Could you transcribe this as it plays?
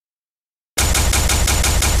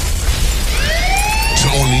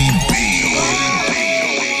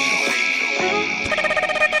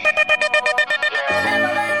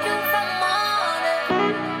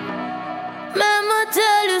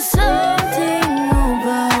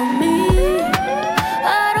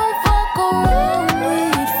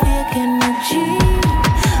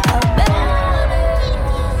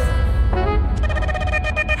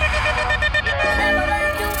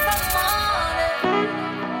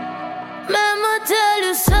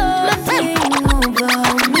you something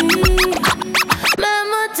about me.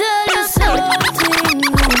 Mama tell you something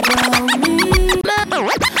about me.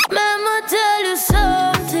 Mama tell you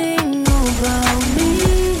something about me.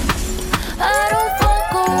 I don't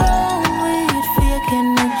fuck around with fake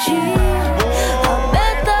energy. I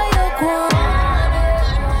bet that you're gone.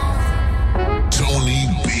 Tony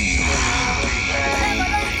B.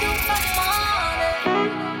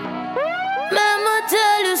 Mama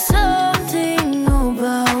tell you something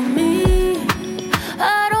about me.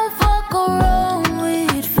 I don't fuck around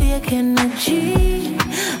with fake energy.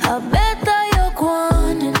 I bet that you're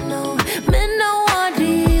gonna know. Me no want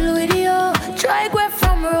deal with you. Try grab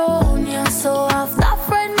from around you. So after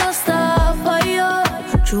friend no stop for you.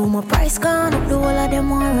 True, my price gone up, the whole of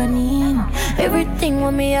them are running. Everything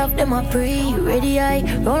when me have them a pre ready, I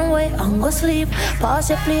run away and go sleep. Pass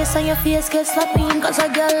your place and your face get slapping. Cause a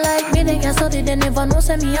girl like me, they can study, they never know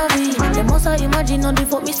say me a be. They must have imagine on the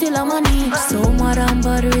fuck me still a money. So madam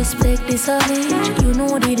bad respect this a bitch. You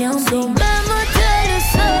know the damn thing. Mama tell you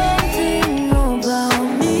something about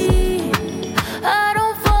me. I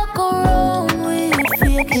don't fuck around with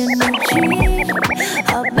fake energy.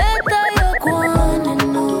 I bet that you're gonna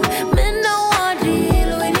know. Me no want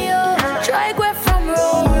deal with you. Try grab from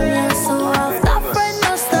rolling. So after friend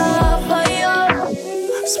no stop for you.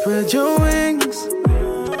 Spread your wings.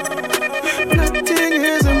 Nothing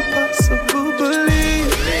is impossible,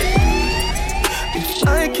 believe. If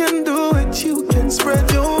I can do it, you can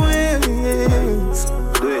spread your wings.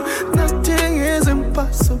 Nothing is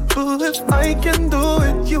impossible. If I can do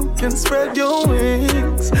it, you can spread your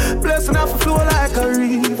wings. Blessing off a flow like a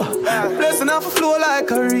river. Blessing off a flow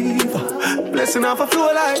like a river. Blessing off a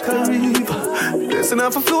flow like a river. Blessing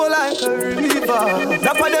off a flow like a river.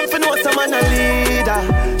 That for them for know some man a leader.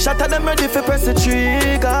 Shot at them ready for press the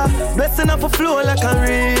trigger. Blessing off a flow like a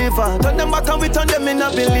river. Turn them back and we turn them in a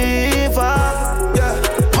believer.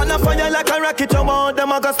 Yeah. On a fire like a rocket, you want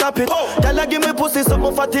them, I gotta stop it. Y'all give me pussy,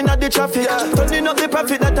 something fat in the traffic. Turning up the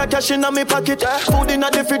profit that I cash in my pocket. Food in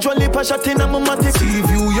the fridge, only pass shot in my matic. See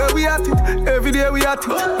view, yeah, we at it. Every day we at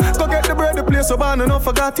it. Go get the bread, the place so bad, and don't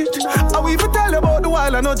forget it. I will even tell you about the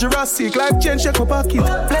wild, I know Jurassic. Life change, check my pocket.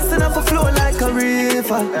 Blessing off a flow like a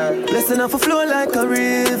river. Blessing off a flow like a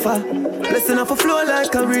river. Blessing off a flow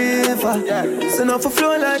like a river. Blessing off a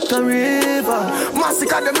flow like a river.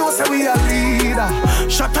 Massacre them know say we a leader.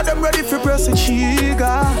 Shot at them ready for press the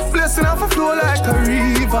trigger. Blessing off a flow like a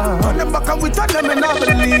river. On them back and we turn them in a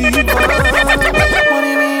believer.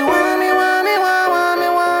 Money me, want me, want me, want me,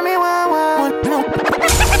 want me, want me.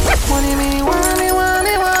 Money me, want me, want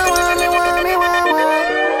me, want me, want me, want me.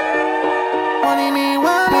 Money me,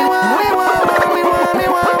 want me, want me, want me, want me,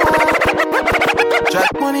 want me.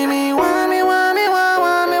 Money me, want me, want me,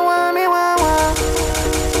 want me, want me, want me.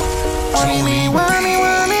 Money me, want me,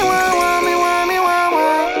 want me, want me, want me, want me.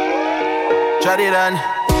 Try it on.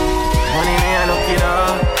 Money me, I look it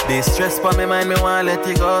up. This stress for me mind, me want let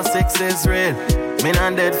it go. 6 is real. Me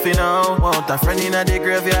not dead for now. Want a friend in the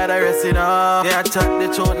graveyard, I rest it up. Yeah, I chat the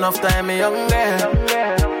truth enough time, me young there.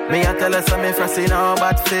 Me I tell us I'm me frosty now,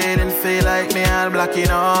 but feeling feel like me all blacking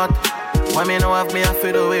out. Why me know have me a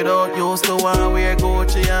feel without used to want wear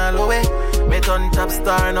Gucci all the way. Me turn top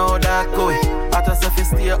star now dark away. I just have to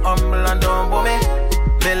stay humble and don't boo me.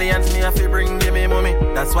 Millions me have to bring me money.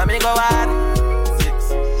 That's why me go hard.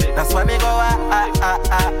 That's why me go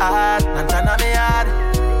hard. Nantana me hard.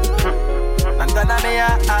 Nantana me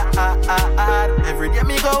hard. Every day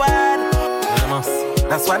me go hard.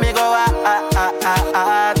 That's why me go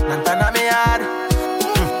hard. Nantana me hard.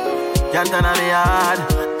 Nantana me hard.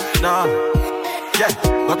 No. Yeah,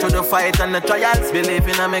 go through the fight and the trials. Believe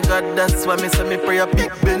in me God, that's why me say me pray a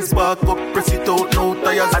big Ben spark up, press it out, no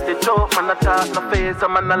tires. At the choke, man, I talk no face,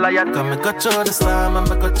 I'm a liar. Come me go through the slam and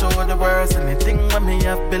me go through the worst. Anything when me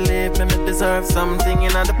have believe me deserve something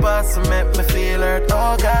in the past to make me feel hurt.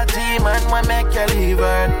 Oh God, G-man, why make you leave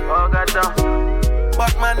hurt? Oh God, no.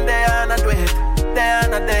 But man, they are not do it. They are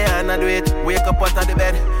not do it. Wake up out of the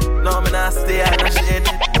bed. No, me not stay and not shit.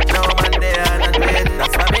 No, man, they are not do it.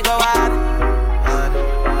 That's why me go hard.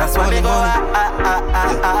 That's why me go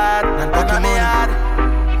hard. Nantana me hard.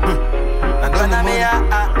 Nantana me hard.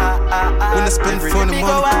 When I spend for the money.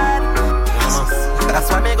 That's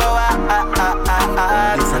why me go hard.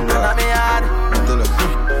 Nantana me hard.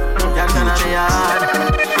 Nantana me hard.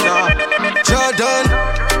 Jordan.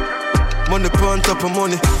 Money on top of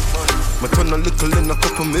money. My turn a little in a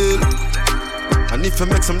couple mil. And if I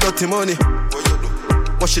make some dirty money,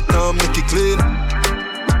 wash it down, make it clean.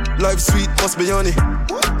 Life sweet, must be honey.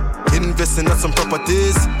 Investing in some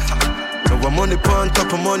properties. Now I'm money on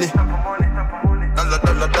top of money.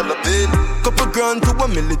 Dollar bill. Couple grand to a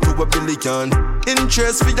milli to a billion.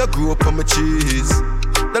 Interest for your grow up on my cheese.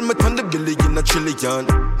 Then me turn the billion a trillion.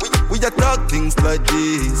 We a talk things like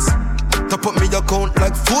this. Top up me account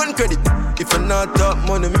like phone credit. If I not talk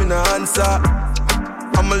money, me no answer.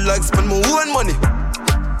 I'ma like spend my own money.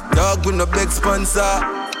 Dog with no big sponsor.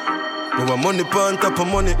 No money on top of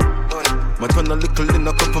money. My turn a little in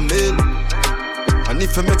a couple mil. And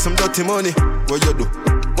if I make some dirty money, what you do?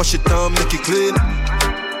 Wash it down, make it clean.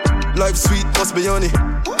 Life sweet, must be honey.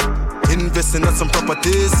 Investing in some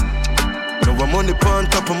properties. No money on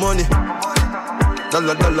top of money.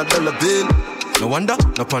 Dollar bill. No wonder,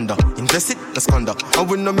 no ponder. Invest it, no squander. I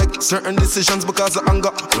will not make certain decisions because of anger.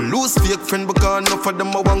 We lose fake friend because enough of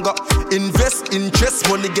them a wanga. Invest, interest,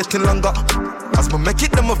 money getting longer. As we make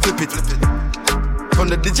it, them a flip it. Turn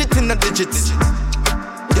the digit in a digit.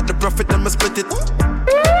 Get the profit, them a split it. Yo,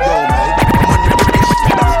 man, money.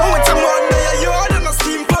 I want some money, you and a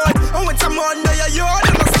steam pot. I want some money, you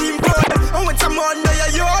and a steam pot. I want some money,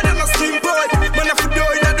 you and a steam pot. Man, I feel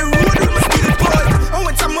doing at the road with my steel pot. I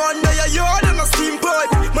want some money, you and a steam pot.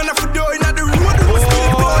 Man, I feel doing at the road with my steel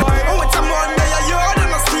pot. I want some money, you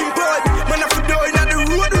and a steam pot. Man, I feel doing at the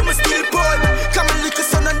road with my steel pot. Come and lick a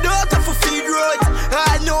son and daughter for feed right.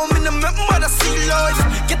 I know me no make mother see life.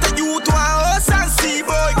 Get a youth to a house and see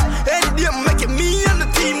boy. Any day making me and the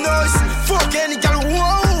team noise. Fuck any girl who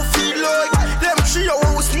won't feel like. Them three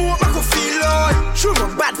always smoke make her feel like. True me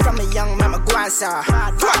bad from a young man, go answer.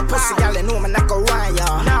 Fuck pussy girl, you know me not go run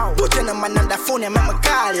ya. Putting a man on the phone and make me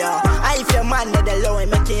call ya. I if your man that low and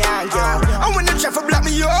make you angry. I when the chef black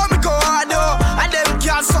me up, me go harder. And them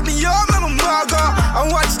girls suck me up, me mugger.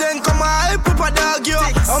 And watch them come out, help up a dog yo.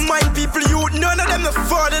 And mind people you, none of them the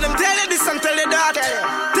father. Them tell you this and tell you that.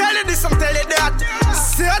 Tell you this and tell you that.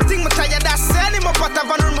 Say a thing, me tell you that. Send him up at a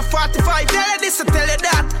van room 45. Tell you this and tell you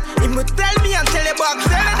that. He me tell me and tell you back.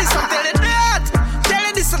 Tell you this and tell you that. Tell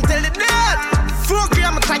you this and tell you that. Fuck you,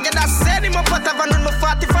 I'm a tiger that. Send him up at a van room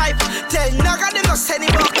 45. Tell none of them no send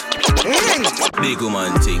him up. Big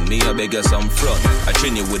woman thing, me I beg you some front. I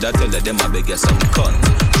train you with a tell them I beg you some cunt.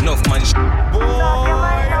 Enough man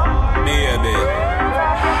baby.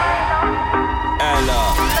 Ella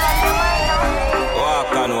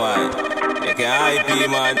walk on wine. You can hype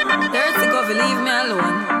man. Dirty go, leave me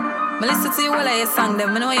alone. I listen to you while I sing them.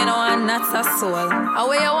 I know you know I'm not a soul.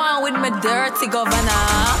 How you want with me dirty governor?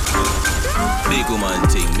 Big woman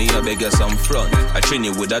thing, me I beg you some front. I train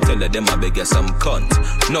you with a tell them I beg you some cunt.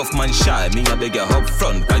 Enough man shy, me I beg you up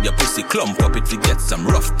front. Cause your pussy clump up if you get some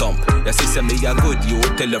rough thump. Your sister me a good, you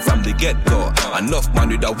tell her from the get-go. Enough man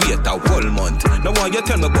with a wait a whole month. Now why you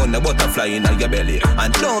tell me about the butterfly in your belly?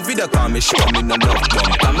 And don't video call me show me no love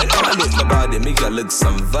bump. I mean I look my body, me a look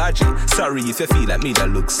some virgin. Sorry if you feel like me that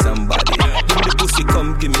look somebody. Give the pussy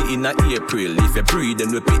come give me in a April. If you breathe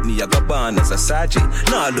then repeat me I got born as a sergeant.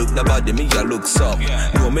 Now look the body, me a look some.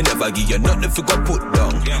 No me never give you nothing if you go put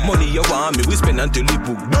down. Money you want me we spend until you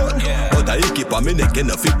book done. But I keep on me neck and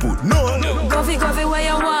if you put none. Coffee where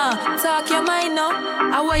you want, talk your mind now.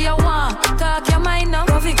 I where you want, talk your mind now.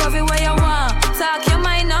 Coffee where you want, talk your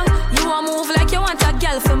mind now. You want move like you want a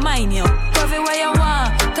girl for mine yo. Coffee where you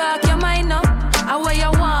want, talk your mind now. I where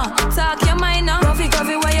you want, talk your mind now. Coffee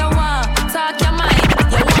where you want, talk your mind.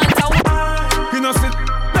 You want a you know sit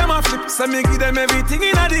them a flip, so me give them everything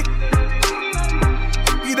in a dick.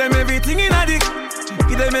 Give them everything in a dick.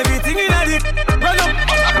 Give them everything in a dick. Run up.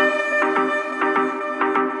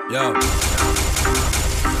 Yo.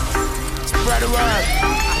 Spread the word.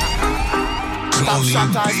 Stop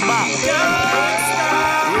shot eyes back.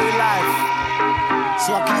 Real life.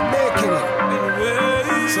 So I keep making it.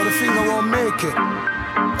 So the finger won't make it.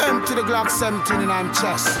 Empty the Glock 17 in my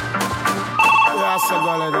chest. Yeah, so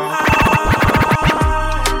go like that.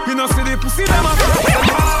 You know see the pussy them a flip.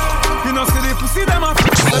 You know see the pussy them a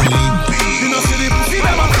flip. You know see the pussy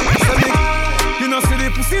them a flip. You know see the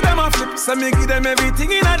pussy them a flip. So me give them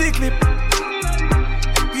everything in a the clip.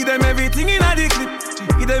 Give them everything in a the clip.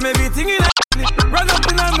 Give them everything in a the clip. Run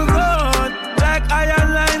up in on the gun. Like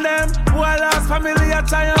iron line them. Boy last family I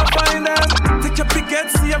try and find them. Take your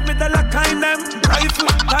picket, see if me the lock kind them. Rifle,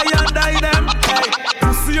 tie and die them. Hey,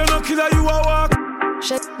 pussy you no killer you a walk.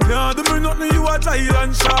 Yeah, do me nothing, you a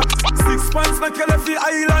giant shark. 6 pants na kill if the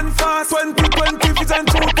island fast. 20 feet and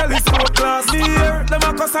 2 telescope glass. Me here, them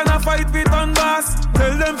a cuss and a fight with on gas.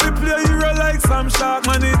 Tell them to play hero like some shark.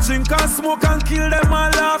 Man, they drink and smoke and kill them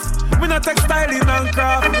and laugh. Me not textiling and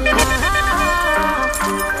craft.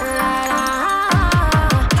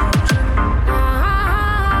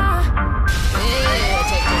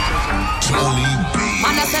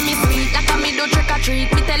 Man, I say me sweet, that can me do trick or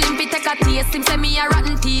treat. Me tell him fi take a taste, him say me a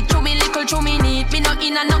rotten teeth. Chew me little, chew me neat. Me not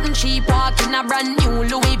in a nothing cheap. Walk in a brand new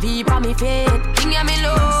Louis V for me feet. Thing ya me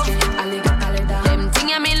love. Them thing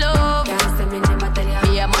ya me love.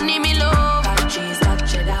 Yeah, money me love.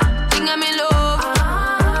 Thing ya me love.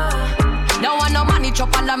 Don't want no money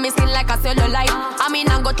chop under me skin like a cellulite. I mean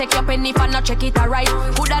I go take your penny if I not check it alright.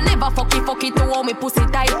 Coulda never fuck it to hold me pussy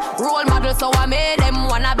tight. Role model so I made them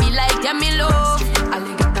wanna be like yeah me love.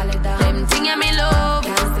 Them thing ya me love.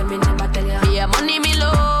 Yeah, money me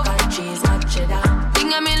love.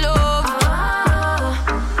 Thing ya me love.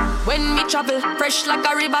 When me travel, fresh like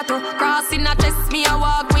a river to crossing a chest, me a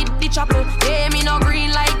walk with the chapel. Yeah, me no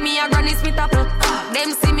green like me a Granny Smith apple.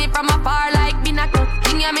 Them see me from afar like binacle.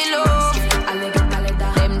 Thing ya me love.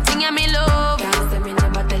 Them thing ya me love.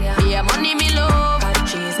 Yeah, money me love.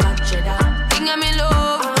 Thing ya me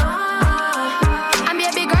love. I'm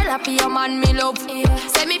baby girl, I feel your man me love.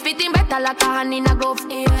 Say me fitting better like a hand in a glove.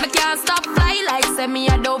 Me can't stop fly like say me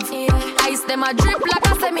a dove. Ice them a drip like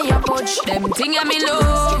a say me a fudge. Them thing ya me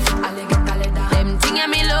love. Them thing ya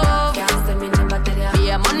me love.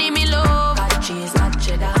 Yeah, money me love.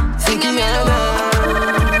 Thing ya me love.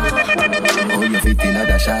 Oh, you fit in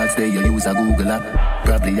other shots there, you use a Google app.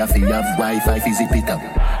 Probably have to have Wi-Fi to zip it up.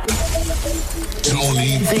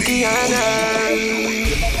 Fikiana,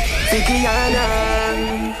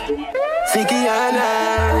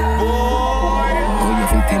 Oh, you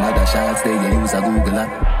fit in other shots there, you use a Google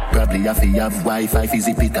app. Probably have to have Wi-Fi to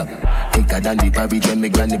zip it up. Thicker than the porridge when me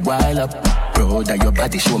granny boil up. Proud of your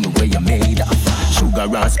body, show me where you made up.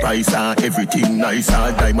 Sugar and spice and everything nice.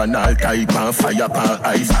 All diamond, all type and fire and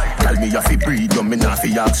ice. Tell me if you breathe, you me not fi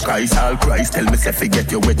ask Christ. All Christ, tell me if you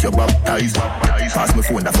get you wet, you baptized. Pass me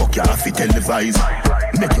phone, the fuck you have to televise.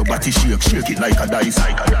 Make your body shake it like a dice. To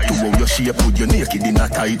how your shape, put you naked in a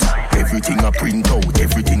tight. Everything I print out,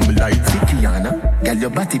 everything me like. Fikiana, girl your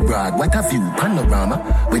body broad, what a view, panorama.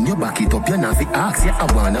 When you back it up, you not fi ask, yeah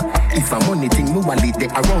I wanna. If I'm money thing, me wallet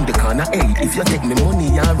there around the corner. Hey, if you take me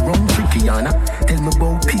money, I run trickyana. Tell me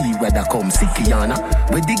about P, where I come, Sickiana.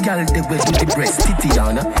 Where the girl, they wear do the breast,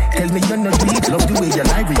 Titiana. Tell me you're not deep, love the way you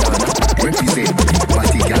lie, Rihanna. Represent,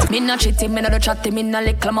 body girl. Me not cheating, me not chatting, me not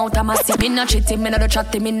lick amount of massive. Me not cheating, me not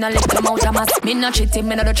chatting, me not lick amount of massive. Me not cheating,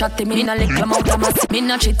 me not chatting, me not lick amount of massive. Me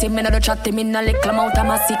not cheating, me not chatting, me not lick amount of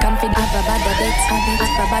massive. Confident, have a bad bit, have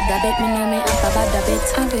a bad bit, me know me have a bad bit,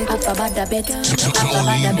 have a bad bit, have a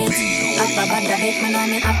bad bit, have a bad bit, me know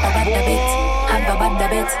me have a bad bit, have a bad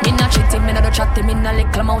bit. Me not cheating, me not chatting, me not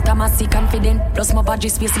lick amount of massive. Confident, plus my body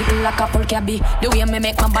space little like a full cabby. The way me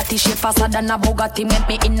make my body shape faster than a Bugatti. Make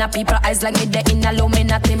me in a people eyes like me the in a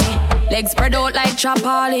Illuminati me. Legs spread out like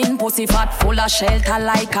chapalin. Pussy fat full of shelter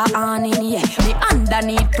like a awning. Yeah, me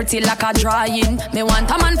underneath pretty like a drying. Me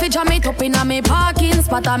want a man fi jam it up in a me parking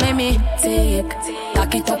spot. A me take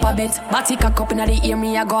it up a bit. Body cock up in the ear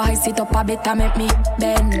me a go high sit up a bit. A make me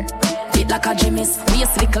bend it like a gymnast.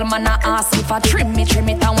 Waist little man a ask if I trim it.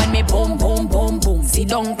 And when me boom boom boom boom, see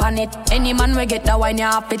don't pan it. Any man we get the wine you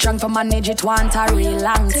have to drunk to manage it. Want a real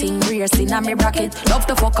long thing, rear sin a me bracket. Love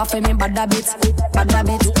to fuck off in me bad habits.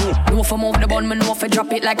 Know for move the bun, me know for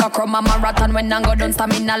drop it like a crumb a marathon. When I go down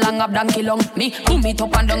stamina long up donkey long. Me boom it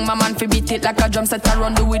up and down, my man fi beat it like a drum set. I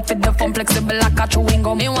run do it fit the fun flexible like a chewing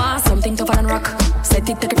gum. Me want something tougher than rock. Set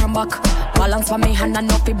it, take it from back. Balance for me hand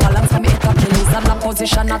and up it balance for me head up. Release and a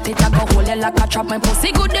position at it. I go hold it like a trap. My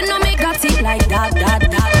pussy good and no me got it like that.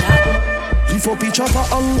 If you pitch up a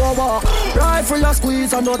hunger walk, rifle a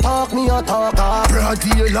squeeze and no talk me a talker. Broad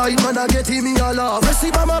daylight man a get me a laugh.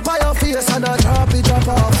 Receive a map by your face and a drop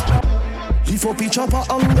off. If you pitch up a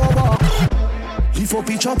hunger walk, if you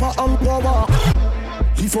pitch up a hunger walk,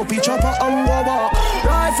 if you pitch up a hunger walk,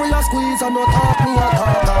 rifle a squeeze and no talk me a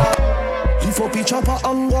talker. If you pitch up a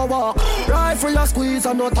hunger walk, rifle a squeeze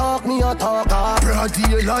and no talk me a talker. Broad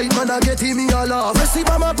daylight man a get me a laugh. Receive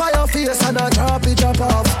a map by your face and a drop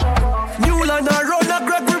off. Newland a run a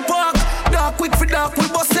Gregory Park. Dark quick for dark, we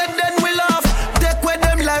bust it then we laugh. Take with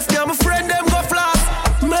them life, me and my friend them go flash.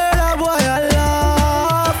 Murder boy I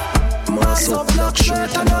laugh. Mass up black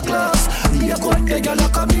shirt and a glass. Me a gun there you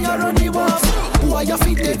lock and me a run the waff. Boy you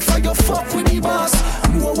fit dead for your fuck with the boss.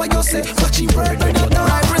 Know what you say, watch him bird when you die.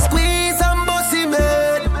 Rifle squeeze and bust him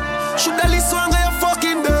head. Shoulda list one your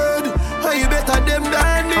fucking bird. How you better them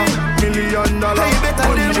than me? $1 million. How you better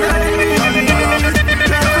them than me?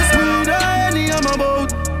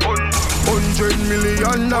 $100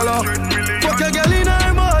 million. Fuck a girl in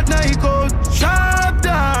her mouth, night out. Sharp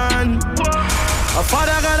down. A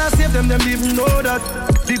father gotta save them even know that.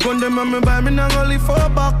 The gun them and me buy me not only for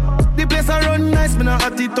back. The place I run nice, me not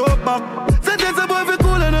at it up back. So there's a boy fi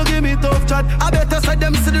cool and no give me tough chat. I better side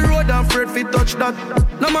them to the road and afraid fi touch that.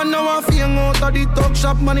 No man now want fi hang out of the talk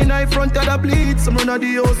shop. Man in the front of the bleed, some run of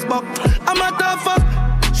the house back. I'm a tough fuck,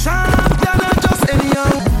 sharp than not just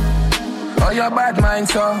anyhow. Oh, your bad mind,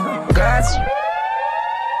 so guys.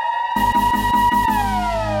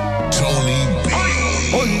 Tony B.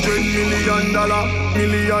 $100 million, $1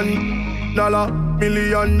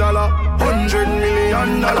 million, $100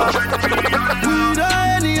 million. We die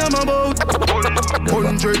any I'm about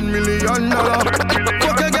 $100 million.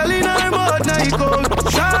 Fuck a girl in her mouth, now he cold.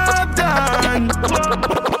 Sharp down.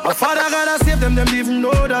 My father gotta save them even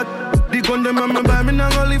know that. The gun them on my buy me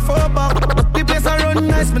not only 4 back. The place I run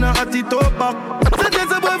nice, me not at the top back. So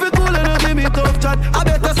there's a boy fi cool and no give me tough chat. I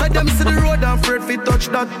better side them to the road and afraid fi touch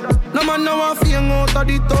that. No man now want fi hang out of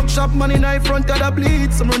the talk shop. Man in the front of the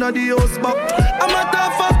bleed, some run of the house back. I'm a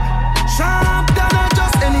tough fuck, sharp than not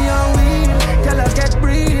just anyhow weed. Girl I get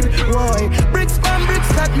breed, boy. Bricks pan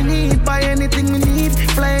bricks that me need. Buy anything me need,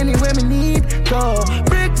 fly anywhere me need. Go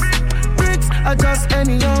bricks, I just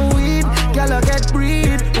anyhow weed. Girl I get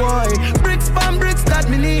breed, boy. Bricks pan bricks that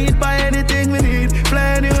me need. Buy anything me need,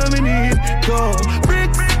 fly anywhere me need. Go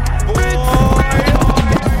bricks.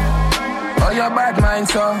 Oh, your bad mind,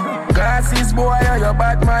 so glasses, boy. Oh, your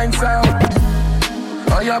bad mind, so.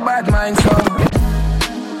 Oh, your bad mind, so.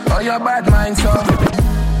 Oh, your bad mind, so.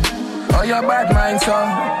 Oh, your bad mind, so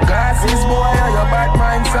glasses, boy. Oh, your bad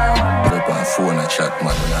mind, so. Up on phone a chat,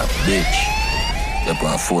 man, and a bitch. Up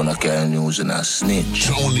on phone a carry news and a snitch.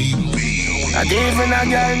 Tony B. I gave in a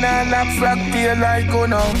girl now knock frack tail like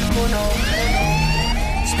Uno.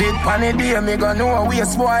 Spit pan the day, me gon' know a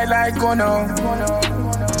waste boy like Uno.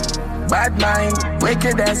 Bad mind,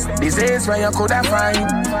 wickedest, disease where you coulda find.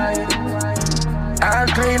 All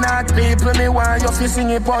clean out people, me want you fi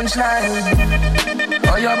sing a punchline.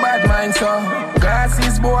 Oh, your bad mind, so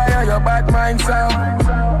glasses, boy, oh, your bad mind, so.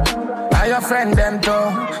 Are your friend them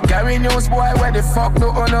too? Carry news, boy, where the fuck do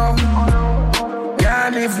you know?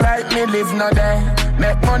 Can't live like me, live no day.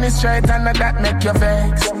 Make money straight and that make you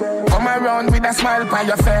vex. Come around with a smile on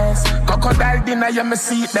your face. Crocodile dinner, you me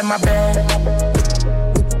see them a bed.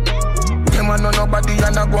 Them a know nobody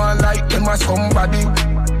and a go on like them a somebody.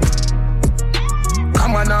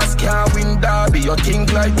 Come on, ask can't win derby, you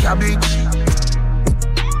think like cabbage.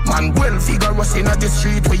 Man, well figure us in the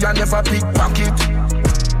street where you never pickpocket.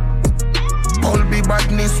 All be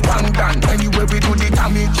badness, one done, anyway we do the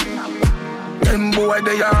damage. Them boy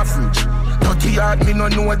they average, dirty heart me no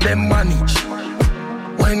know them manage.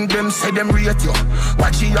 When them say them rate you,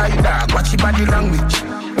 watch the eye dog, watch the body language.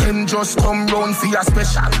 Them just come round for your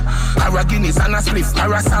special. Or a Guinness and a spliff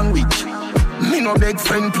or a sandwich. Me no beg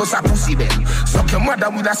friend plus a pussy them. Suck your mother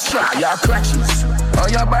with a straw, your crutches. Oh,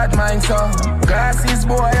 your bad mind, so glasses,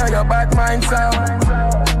 boy, oh, your bad mind, so.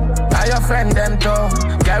 Are your friend them too?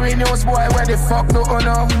 Carry news, boy, where the fuck do you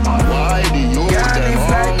know? Why do you can't live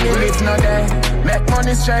like me, live no day. Make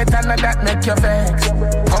money straight and that make you vex.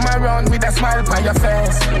 Come around with a smile on your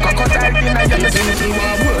face. Crocodile dinner, you think you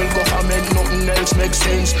are world government, nothing else makes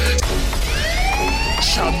sense.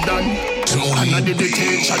 Shop done, and I did the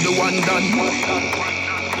change, I the one done.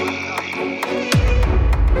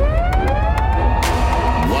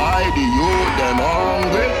 Why the youth them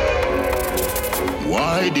hungry?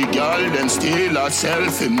 Why the girl them steal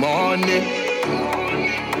herself in money?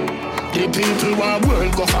 The people want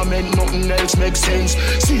world government, nothing else makes sense.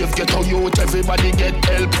 Save ghetto youth, everybody get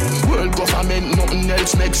help. World government, nothing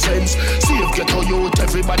else makes sense. Save ghetto youth,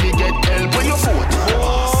 everybody get help. When you vote,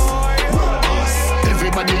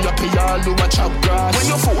 everybody happy all who a chop grass. When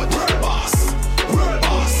you vote,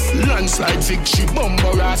 landslide victory,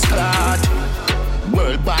 bumper ass clad.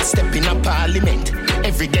 World boss step in a parliament.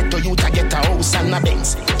 Every ghetto youth a get a house and a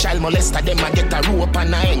Benz. Child molester them a get a rope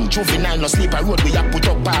and a end. Juvenile no sleep a road we a put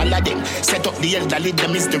up all of them. Set up the elderly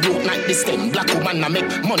them is the root not the stem. Black woman a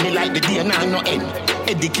make money like the day now no end.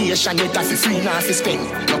 Education get a fi free now fi spend.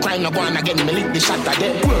 No crime no go on again me lick the shot of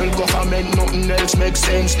them. World government nothing else makes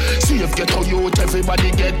sense. Save ghetto youth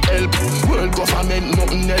everybody get help. World government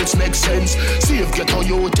nothing else makes sense. Save ghetto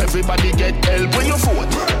youth everybody get help. When you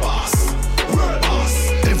vote, world boss.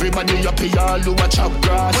 Everybody happy all who a chop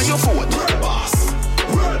grass. When you vote, world boss.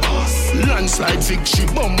 Landslide victory,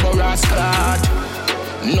 bumper ass clad.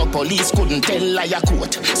 No police couldn't tell liar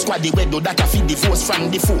court. Squad the wedo that a feed the force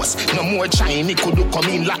from the force. No more Chinese could come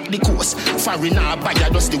in lock the course. Foreigner buyer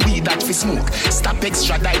just the weed that fi smoke. Stop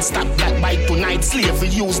extradite, stop black bite tonight. Slavery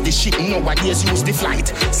use the shit, nowadays use the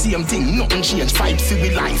flight. Same thing, nothing change, fight for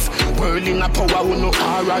we life. World in a power, who no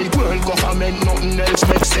alright. World government, nothing else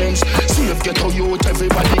makes sense. See Save ghetto youth,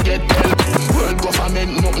 everybody get help. World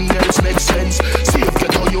government, nothing else makes sense. Save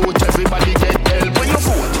ghetto youth, everybody get help. When you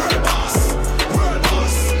vote, world boss.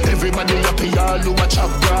 Everybody happy, all who a chop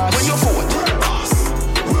grass. When you vote, world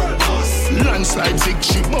boss. Landslide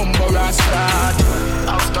victory, bumper and start.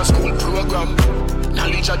 After school program,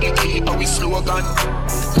 knowledge of the key, our slogan.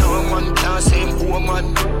 No one can say poor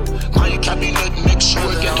man. My cabinet make sure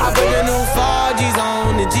get I put a new 4G's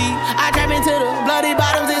on the G. I trap into the bloody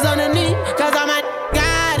bottoms is underneath. Cause I might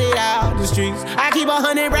got it out the streets. I keep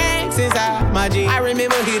 100 racks inside my jeans. I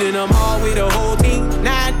remember hitting them all with the whole team.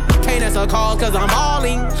 Now I can't answer calls cause I'm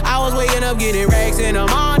balling. I was waking up getting racks in the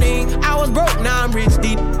morning. I was broke, now I'm rich,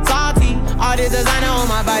 deep, salty. All this designer on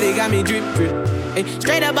my body got me drip, drip. Hey,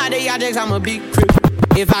 straight up out the objects, I'm a big crip.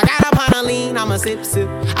 If I got up on a lean, I'ma sip, sip.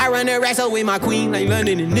 I run the racks up with my queen, like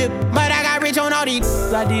London and Nip. But I got rich on all these,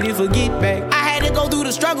 I didn't forget back. I had to go through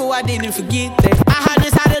the struggle, I didn't forget that. I hopped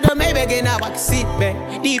inside of the Maybach and now I can sit back.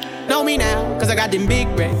 Deep, know me now, cause I got them big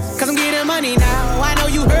racks. Cause I'm getting money now, I know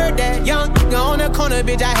you heard that. Young, on the corner,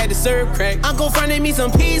 bitch, I had to serve crack. Uncle fronted me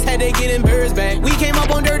some peas, had to get them birds back. We came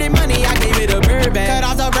up on dirty money, I gave it a bird back. Cut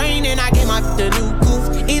off the rain and I gave my the new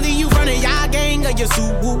goof. Either you run a y'all gang or you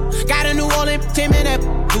sue woo. Got a New Orleans Tim and that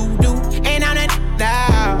voodoo. And I'm that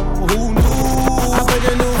now, who knew? I put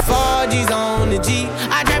the new 4G's on the G.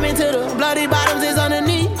 I trap into the bloody bottoms is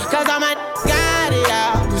underneath. Cause I might got it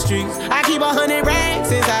out the streets. I keep 100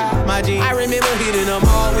 racks inside my jeans. I remember hitting them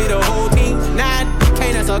all with the whole team. Now I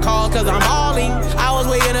can't answer calls cause I'm balling. I was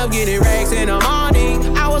waking up getting racks in the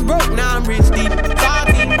morning. I was broke, now I'm rich, deep,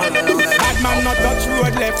 salty. Bad man not touch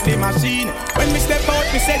road, left the machine. When we step out,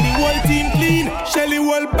 we set the whole team clean. Shelly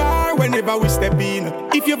whole bar whenever we step in.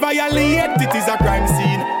 If you violate, it is a crime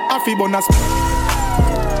scene. Afi bonus.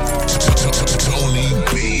 Tony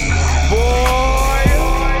B.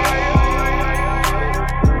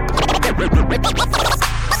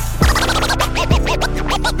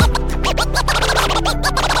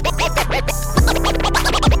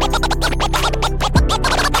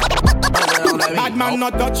 Bad man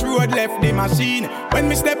not touch road, left the machine. When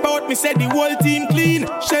we step out, me set the whole team clean.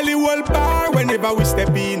 Shelly whole bar whenever we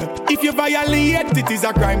step in. If you violate, it is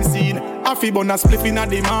a crime scene. Afi bonus spliff in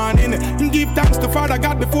the morning. Give thanks to Father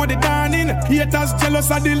God before the dawning. Haters jealous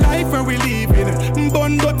of the life where we live in.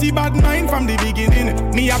 Born dirty bad mind from the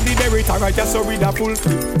beginning. Me have the very right, just so read a full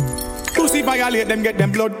clip. Pussy violate them, get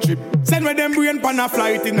them blood trip. Send with them brain pan a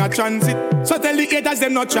flight in a transit. So tell the haters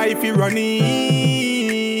them not try if you run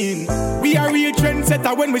in. We are real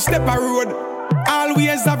trendsetter when we step a road.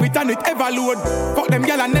 Always have it and it ever load. Fuck them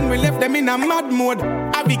gal and then we left them in a mad mode.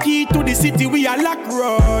 Have the key to the city, we are lock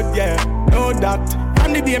road, yeah, know that.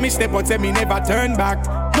 And the day me step out, say me never turn back.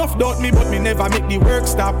 Enough doubt me, but me never make the work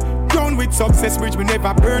stop. Ground with success, bridge, we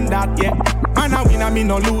never burn that, yeah. And I win, I me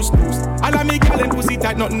no lose. All of me gal and pussy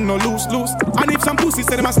tight, nothing no loose. And if some pussy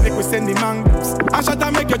say them a snake, we send the mangoes. And shot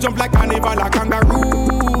and make you jump like carnival, like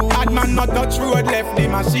kangaroo. Bad man not touch road, left the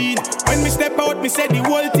machine. When we step out, me say the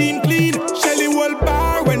whole team clean. Shelly whole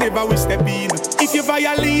bar whenever we step in. If you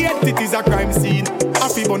violate, it is a crime scene.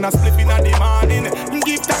 Afi bonus spliff in the morning.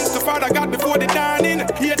 Give thanks to Father God before the dawning.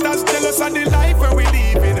 Haters jealous of the life where we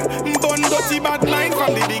live in. Born dirty bad mind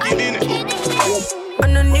from the beginning.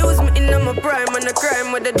 On the news, me in on my prime. On the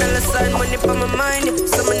crime with the dollar sign. Money for my mind.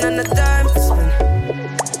 Someone on the time for spend.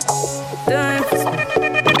 Time for spend.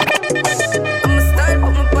 I'ma style,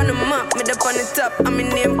 put me on the map. Me up on the top. I'm in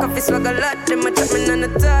name, coffee swag a lot. Them a chat me on the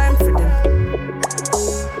time for them.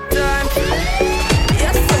 Time for them.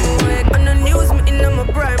 Yes, I'm awake. On the news, me in on my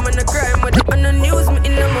prime. On the crime with the. On the news, me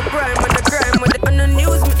in on my prime. On the crime with the. On the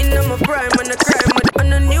news, me in on my prime. On the crime with the. On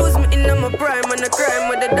the news, me in on my prime. On the crime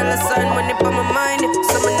with the dollar sign. Money for my mind.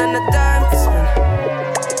 Someone on the time for spend.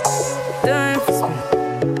 Time for spend.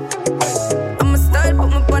 I'ma style, put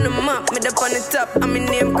me on the map. Me up on the top. I'm in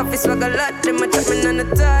name, coffee swag a lot. Them a chat me on the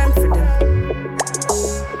time for them.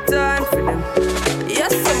 Time for them.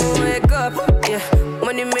 Yes, I'ma wake up. Yeah,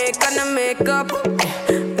 money make and I make up.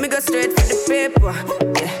 Yeah, me go straight for the paper.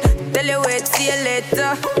 Yeah, tell you wait, see you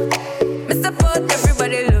later. Me support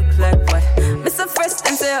everybody look like what? Me so first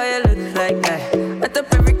and say how you look like that. I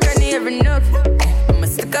top every cranny, every nook. I'ma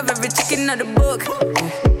stick up every chicken out the book.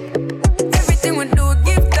 Everything we do,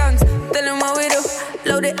 give thanks. Tell them what we do.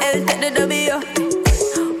 Load the L, take the W.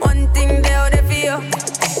 One thing they out there for you.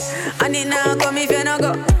 And it now come if you not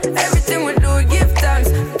go. Everything we do, give thanks.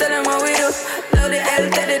 Tell them what we do. Load the L,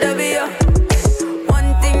 take the W.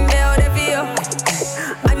 One thing they out there for you.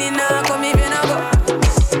 And it now come if you not go.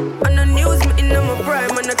 On the news, me in on my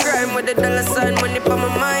prime. On the crime with the dollar sign. Money for my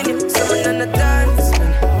mind. Someone on the time for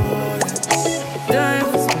spend. Time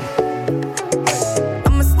for spend.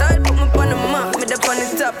 I'ma style, put me on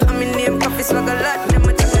top. I'm in name, coffee swag a lot. Them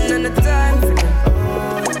a tapping on the time for them.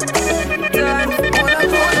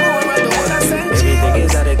 Everything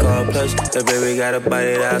is out of complex. The baby got a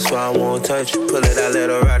body, that's why I won't touch. Pull it out, let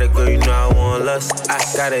her ride it, girl, you know I want lust. I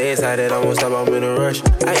got an inside that I won't stop, I'm in a rush.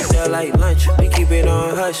 I eat that like lunch, we keep it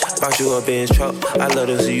on hush. Brought you up in his truck, I love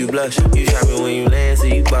to see you blush. You shopping when you land, so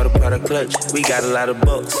you bought a pot of clutch. We got a lot of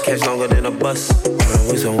bucks, catch longer than a bus.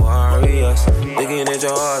 We some warriors, looking at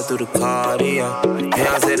your heart through the cardio.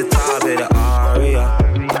 Hands at the top of the aria.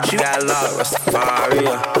 She got a lot of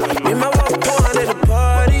Rastafaria. Me and my walk on at the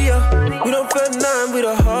party, yeah. We don't feel none, we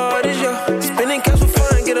the hardest, yeah. Spending cash for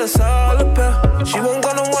fun, get us all a pair. She won't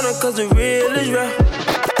gonna want her cause the real is real.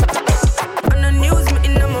 On the news, me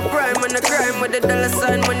in my prime, on the crime with the dollar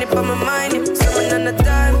sign, money for my mind. Someone on the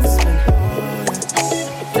time to spend.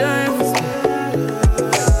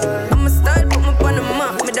 I'm a style, put me on the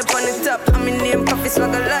map, me up on the top. I'm in name, coffee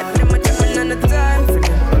swag a lot, them a jumping on the time for them.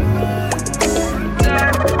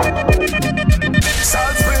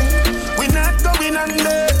 South Spring, we not going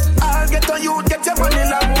under. I'll get on you, get your money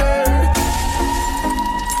longer.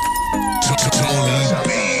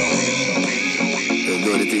 Don't do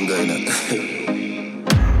anything going on.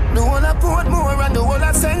 The whole of Portmore and the whole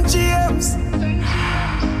of St. James.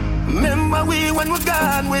 Remember we, when we're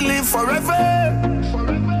gone, we live forever.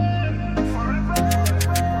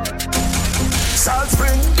 South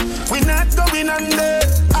Spring, we not going under.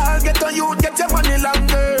 I'll get on you, get your money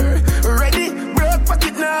longer. Ready, broke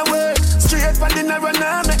pocket now work. Straight for the narrow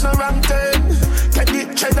now, make no wrong turn. Get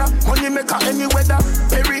the cheddar, money maker any weather.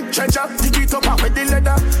 Perry treasure, dig it up with the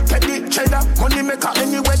leather. Get the cheddar, money maker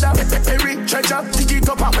any weather. Perry treasure, dig it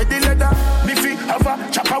up with the leather. Me fi have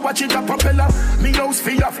a chopper, watch it a propeller. Me house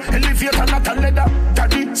fi off, elevator not a leather.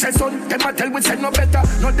 Daddy say son, them a tell we say no better.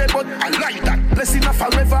 No dead but I like that, blessing a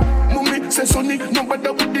forever. Mummy say sonny, no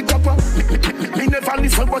better with the copper. Me never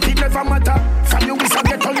listen but it never matter. From you we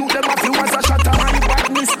get on you, them a few as a shatter. My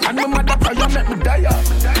badness and my mother prayer make me die.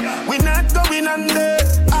 We not going under.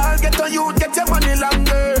 I'll get on you, get your money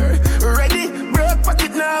longer. Ready, broke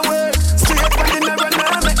pocket now work. Straight for the narrow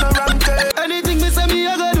now, make no wrong turn. Anything me say me,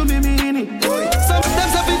 I gotta do me mean it.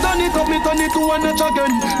 Sometimes if it turn it up, me turn it to one notch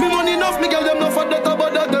again. Me money enough, me girl them no for that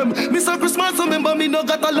about them. Me say Christmas, remember me no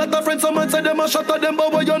got a lot of friends. Someone say them a shot at them,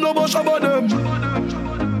 but what you know about shabba them?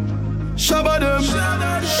 Shabba them,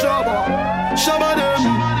 shabba them.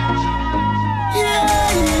 Yeah.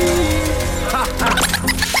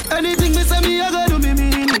 Anything me say me, I gotta do me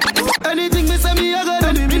mean it. Anything me say me, I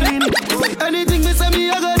gotta do me mean it. Anything me say me,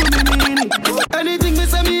 I gotta do me mean it. Anything me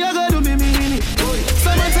say me, I gotta do me mean it.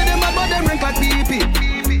 Someone say them about them rank like PP.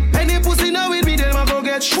 Any pussy now with me, them a go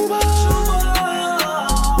get shuba.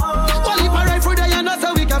 Well, if I ride through the and that's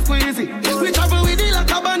how we can squeeze it. We travel with it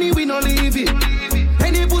like a bunny, we no leave it.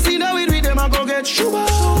 Any pussy now with me, them a go get shuba.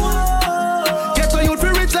 Get a youth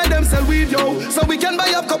free rich like them sell weed, yo. So we can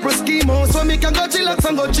buy up couple schemos. So we can go chillax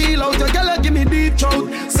and go chill out. Your girl give me deep throat.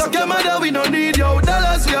 Suck your mother, we don't need yo.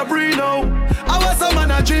 Dollars we are free now. I was some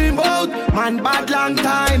man a dream about. Man bad long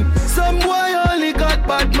time. Some boy only got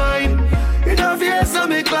bad mind. You know fear so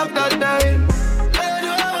me clock that time.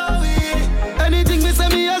 Anything me say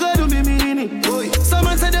me, I gotta do me mean it.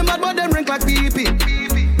 Someone say them bad but them rank like PP.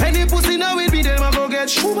 Any pussy now with me, them a go get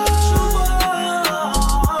shuba.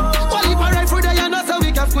 Well if I ride through the and that's how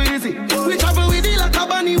we can squeeze it. We travel with it like a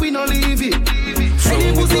bunny, we no leave it.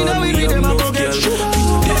 Any pussy now with me, them a go get shuba.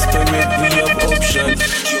 Desperate, we have options.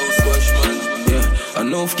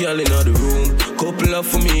 Enough girl in the room. Couple of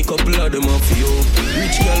for me, couple of them up for you.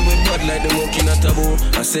 Rich girl with bad like them walking at a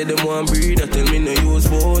bow. I said them want breed, I tell me no use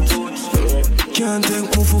boat. Can't take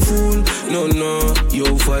me for fool. No,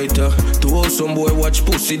 yo fighter. To all some boy watch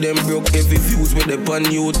pussy, them broke every views with them on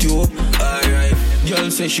YouTube. Alright. Girl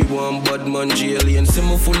say she want bad man jelly and say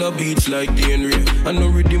me full of beats like DNA. I know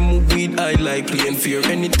ready move weed, I like plain fear.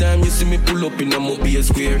 Anytime you see me pull up in a mobile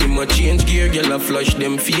square, in my change gear, girl I flush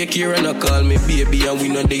them fake here and I call me baby and we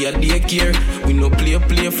know they are daycare. We no play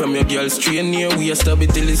from your girl straight near. We a stab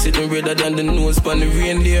it till it's sitting redder than the nose pan the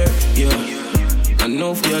reindeer. Yeah.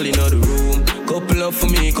 Enough girl in the room. Couple of for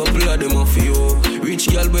me, couple of them off for you. Rich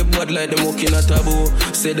girl with bad like them walking at a bow.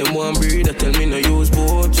 Say them want breed, I tell me no use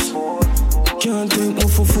boats. Can't take me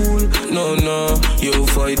for fool. No, yo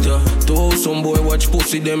fighter. To how some boy watch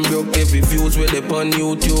pussy, them broke every views where they on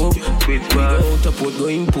YouTube. With bad out a port, go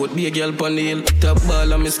import, be a girl pan the hill. Top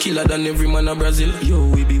ball and me skiller than every man a Brazil. Yo,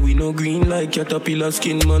 we no green like caterpillar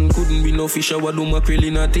skin, man. Couldn't be no fish, I would do mackerel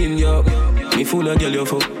in a tin, yo. Me full of girl, yo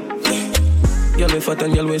fuck. Girl we fat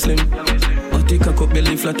and girl we slim. I take a cup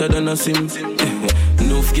belly flatter than a sim.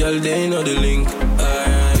 Enough girl they know the link.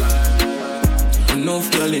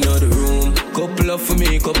 enough girl in the room. Couple up for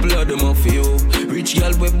me, couple of them up for you. Rich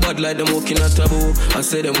girl with bad like them walking a taboo. I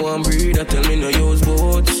say them one breed, I tell me no use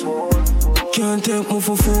boats. Can't take me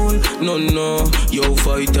for fool, no, yo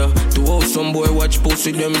fighter. To how some boy watch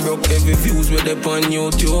pussy, them broke every views with them on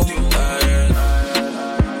YouTube.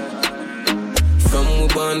 From we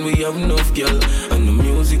born we have enough girl, and the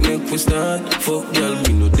music make we start. Fuck girl,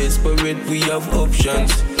 we no desperate, we have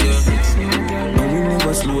options, yeah. And we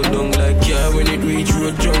never slow down like car when it reach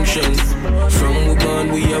road junction. From we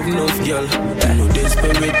born we have enough girl, we no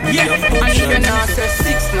desperate, we have options. And even now say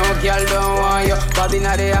 6, no girl don't want you. Bobby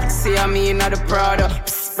na the Axie, I mean na the Prada.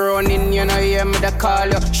 Running, you know, hear me the call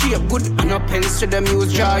you. She a good and no pens to the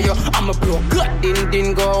muse jar you. I'm a blow, gut,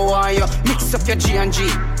 din go on you. Mix up your G and G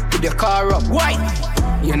with your car up, white.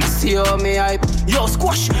 You know see how me hype. Yo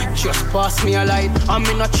squash, just pass me a light. I'm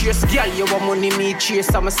in a chase, girl, you want money me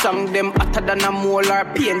chase. I'm a song them hotter than a molar.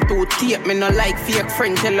 Pain to tape, me no like fake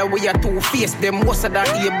friend. Tell her we are two-faced, them worse than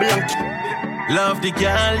able. Love the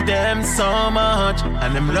girl them so much,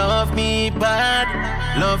 and them love me bad.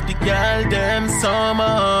 Love the girl them so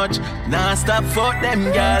much. Nah stop for them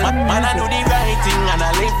girl. Man I do the right thing and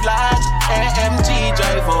I live large. AMG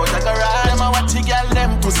drive out like a ride. Them I watch the girl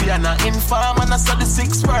them pussy and I inform. And I saw the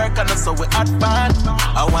 6 work and I saw we hot bad.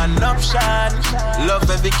 I want option. Love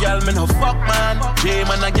every girl me no fuck man. J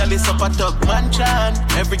man a girl is up a talk man chan.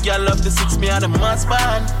 Every girl love the 6 me and the must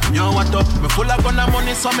band. Yo what up? Me full of gun and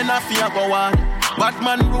money so me not fear go on.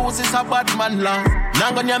 Batman rules is a bad man law.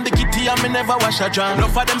 Now go nyam the kitty and me never wash a jar.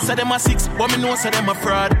 Enough of them say them a 6, but me know say them a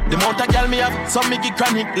fraud. The amount of girl me have, some me get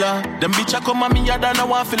chronic law. Them bitch a come and me yard and I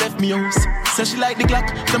want fi left me house. Say she like the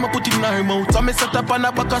Glock, them a put it in her mouth. So me set up on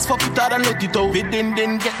her back as fuck it hard and let it out. We didn't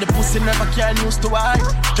get the pussy, never can used to hide.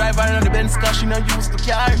 Drive her on the Benz cause she no used to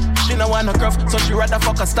car. She no want no craft, so she rather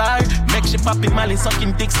fuck a star. Make she popping Mali,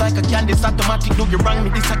 sucking dicks like a candy. It's automatic, do you wrong me,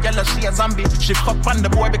 this a girl she a zombie. She fuck on the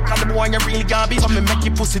boy because the boy you really garbage. So me make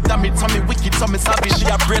you pussy damage, so me wicked, so me savage. She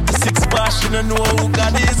a bread to 6 bars, she no know who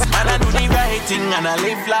God is. And I do the right thing and I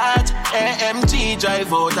live large. AMG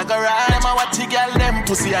drive out like a ride. Them a watch the girl them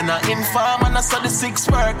pussy and I inform. And I saw the 6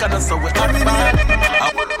 work and I saw we hot bad.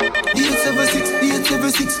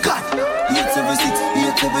 876 cut.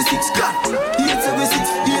 876 cut.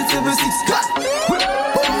 876 cut.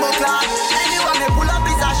 Bumbo class. Anyone they pull up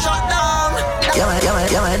is a shutdown. Yeah,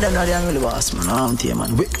 man, them not the angry boss, man. I'm here,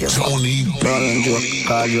 man. Tony B. Joke,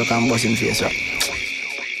 call joke and bust him face, right?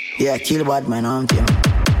 Yeah, kill bad, man. I'm here, man.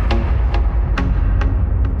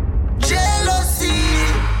 Jealousy,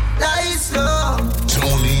 that is love.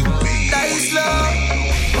 Tony B. That is love.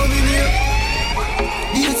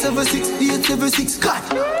 876 cut.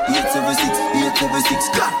 876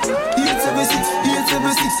 cut.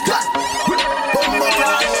 876 cut. Bumbo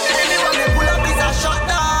class. Anyone they pull up is a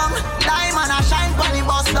shutdown. Diamond a shine when he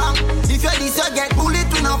bust down. If you this you get bullet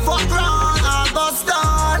we no fuck round. All bust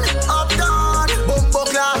down, up down. Bumbo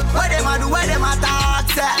class. Where them a do, where them a talk,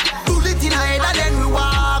 say. Bullet in a head and then we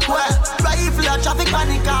walk well. Rifle a traffic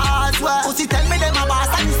panic cars well. Pussy tell me them a boss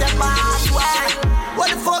and he say pass well. Where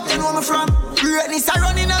the fuck you know me from? Greatness a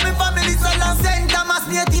running on me family, so long St. Thomas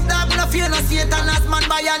native dog, no fear no Satan as man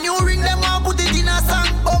buy a new ring, them want put it in a song.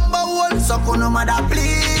 Bumbo hole, so no mother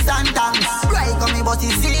please and thanks. Right on me but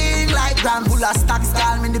he sing like grand full of stacks,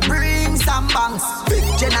 call me the bring some banks.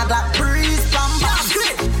 5th gen a Glock breeze, bam bam.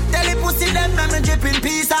 Tell the pussy them me drip in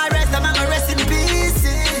peace, I rest them and me rest in peace.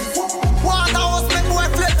 Waterhouse make boy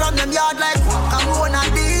flip from them yard like I'm going on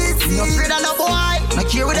this. No afraid of no boy, no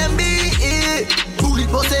care with them be.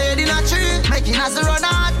 Bullet bust head in a tree, making us run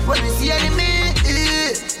out when we see enemy.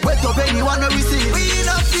 Wake up anyone we see. We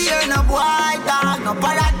no fear no boy, dog, no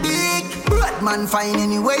paradigm. Batman fine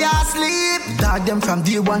anywhere you sleep. Dog them from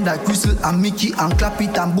day one like Crystal and Mickey and Clap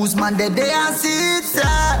it and Boost man they and sit.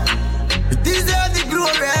 Deserve the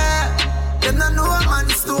glory. Them no know a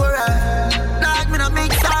man's story. Dog me no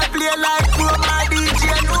make star play like pro my DJ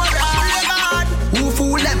know that. Who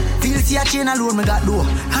fool them? Feel see a chain alone me got door.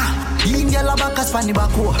 In yellow backers from the back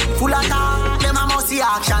hole. Full of talk, them a must see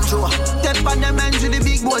action show. Step on them ends with the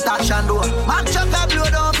big boat action door. Mac chop the blow,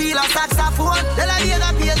 don't feel a saxophone. Tell a the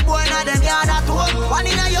other PS boy now them yard at home. One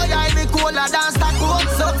in a your yard, me cool a dance that home.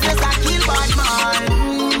 Success a kill bad man.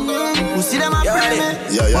 You see them a pray me.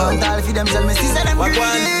 One tall for them tell me, see them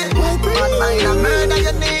greedy. Bad mind a murder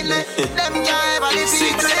you neatly. Them can't ever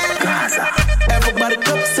defeat me. Everybody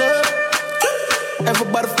cups up.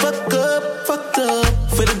 Everybody fuck up.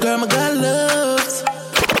 For the girl my God loves,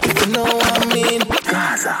 if you know what I mean.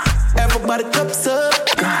 Gaza. Everybody cups up.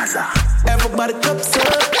 Gaza. Everybody cups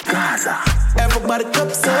up. Gaza. Everybody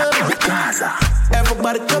cups up. Gaza.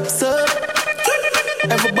 Everybody cups up.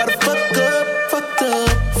 Everybody fuck up.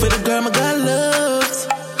 girl, my girl loves.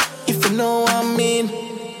 If you know what I mean.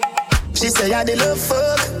 She say I the love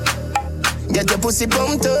fuck. Get your pussy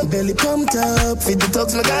pumped up, belly pumped up. Feed the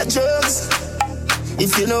dogs, my got drugs.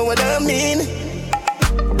 If you know what I mean.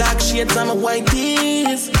 Dark shades on my white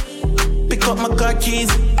tees. Pick up my car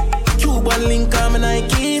keys. Cuban link on my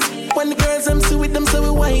Nikes. When the girls I'm see with them, so we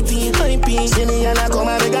whitey, hypey. See me and I come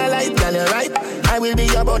and make a light, girl, you're right. I will be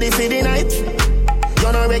your body for the night.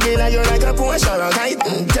 You're not regular, you're like a Porsche or a kite.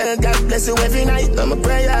 Tell God bless you every night, I'm a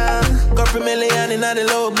prayer. Couple million in the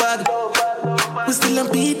low bag. We still don't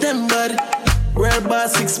beat them, bud. Rare bar,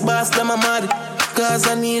 6 bars, them a mad. Cause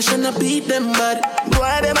a nation a beat them, bud. Go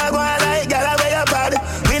on, them a go on like, girl, I wear your pad.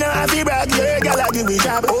 We don't have to brag, yeah, girl, I give me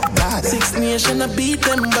job, oh God. 6 nation a beat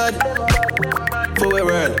them, bud. For a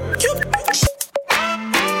world. 6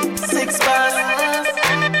 bars.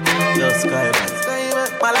 Yo, Sky,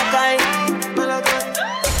 Malachi.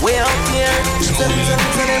 Way out here. Them a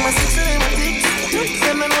 6, them a 6.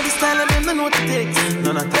 Them know the style and them know the takes.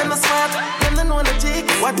 None of them a smart, them know the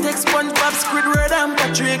takes. What takes SpongeBob, Squidward and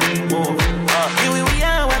Patrick? Oh, here we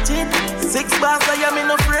are, watch it. 6 bars, I am in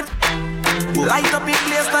no fret. Light up in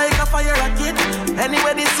place like a fire rocket.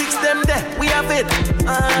 Anyway, the 6 them there, we have it.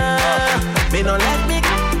 Me no let me.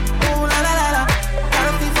 Oh la la la la.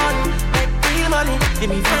 Gotta be fun, make real money. Give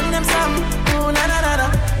me friend them some. Oh la la la la.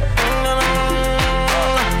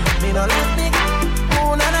 Me no let me.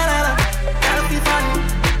 Oh la la la la. Gotta be fun,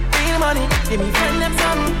 real money. Give me friend them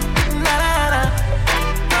some. La la la.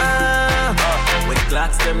 With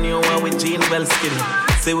clocks them new one with jeans well skinny.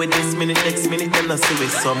 Say with this minute, next minute, then I see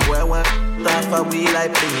with somewhere one off a wheel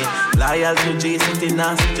like thingy. Loyal to J-City,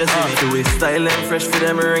 nasty just in it. Do it style and fresh for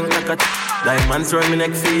them ring like a diamonds round me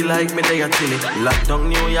neck, feel like me they a chilly. Lock down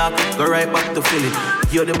New York, go right back to Philly.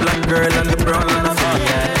 You're the black girl and the brown and the Philly.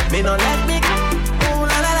 Me no let me. Oh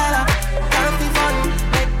la la la la. Gotta be fun,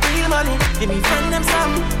 make real money. Give me friend them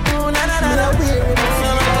some. Oh la la la la.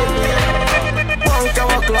 Punk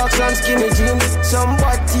our clocks and skinny jeans. Some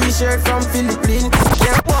white t-shirt from Philippines.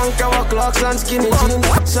 Yeah, punk our clocks and skinny jeans.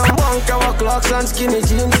 Some punk our clocks and skinny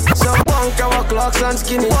jeans. Some punk our clocks and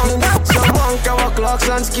skinny jeans. Some punk our clocks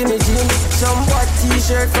and skinny jeans. Some white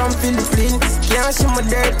t-shirt from Philippines. Can't see my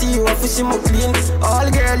dirty, you have to see my clean. All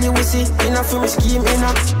girl you will see, enough for me scheme,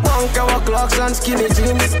 enough. Punk our clocks and skinny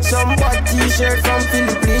jeans. Some white t-shirt from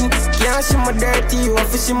Philippines. Can't see my dirty, you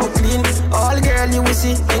have to see my clean. All girl you will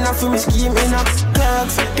see, enough for me scheme, enough.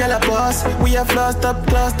 Clocks, girl a boss. We have lost up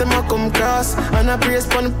class, them a come cross. And I brace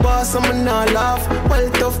pon the boss, I'm not laugh. Well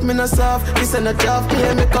tough, me no soft. This ain't a job, me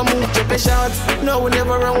and make a move, drop a shot. No, we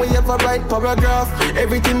never run, we ever write paragraph.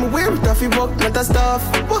 Everything we wear, toughy buck, not a stuff.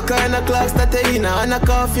 What kind of clocks that they in and a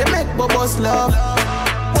cough? You make bubbles laugh.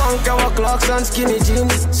 Punk our clocks and skinny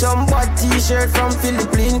jeans. Some white t-shirt from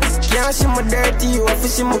Philippines. Can't see my dirty, you have to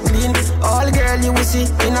see my clean. All girl you will see,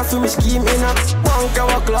 enough for me scheme, enough. Punk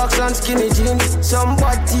our clocks and skinny jeans. Some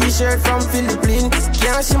white t-shirt from Philippines.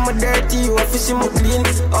 Can't see my dirty, you have to see my clean.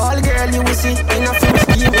 All girl you will see, enough for me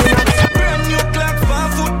scheme, enough. Brand new clock, 4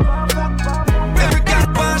 foot. Every cat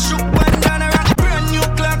pass, shoot one down a rock. Brand new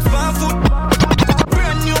clock, 4 foot.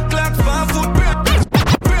 Brand new clock, 4 foot.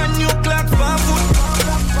 Brand new clock, 4 foot.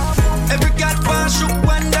 Every cat pass, shoot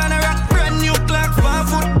one down a rock. Brand new clock, 4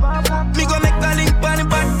 foot. Me go make a link on the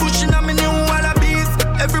bad pushing on me new wallabies.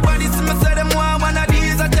 Everybody see me say them want one of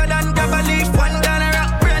these. I tell them grab a leaf, one down a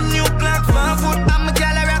rock. Brand new clock, 4 foot. I'm a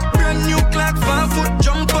gal a rock. Brand new clock, 4 foot.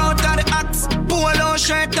 Jump out of the axe. Polo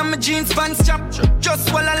shirt and my jeans pants chop.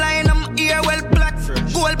 Just while I line, I'm ear well black.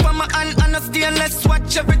 Gold on my hand and a stainless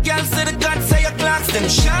watch. Every girl say the God say your clocks. Then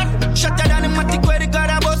shot than the matic where the God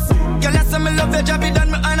a bus. Girl I say me love your job, it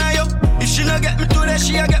done me honor you. If she no get me today,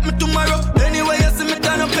 she'll get me tomorrow. Anyway, you see me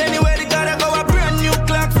turn up anywhere, the gotta go. A brand new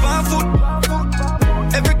clock, 4 foot.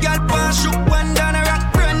 Every girl pass, shoot one down a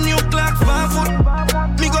rock. Brand new clock, 4 foot.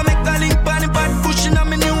 Me go make a link on the bad pushing on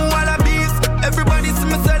me new wallabies. Everybody see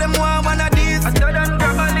me say them want one of these. I tell them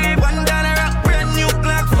grab a leaf, one down a rock. Brand new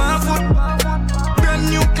clock, 4 foot. Brand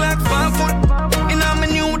new clock, 4 foot. In a me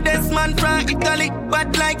new Desmond from Italy.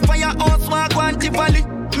 Bad like firehouse, walk one Tivoli.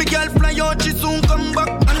 Me girl fly out, she soon come back.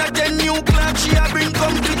 And a 10 new clock, she a bring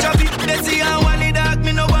come to Javi. They see how Wally dog,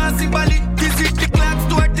 me no want see Wally. Visit the clock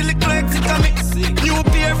store till the clocks it come. New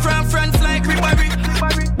pair from France like Ribari.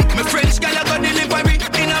 My French girl a go delivery.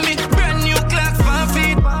 In a me brand new clock, 4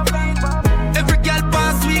 feet. Every girl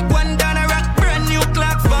pass week, one down a rock. Brand new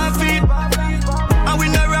clock, 4 feet. And we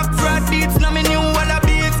no rock fraud beats, now me new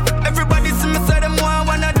wallabies. Everybody see me say them want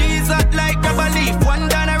one of these. Hot like grab a leaf, one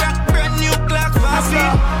down a rock. Brand new clock, 4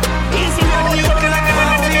 feet. Easy brand new clock,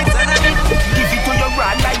 4 feet. Give it to your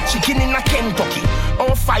rod like chicken in a Kentucky.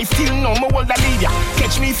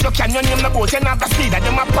 you can, your name the boat, you have the speed.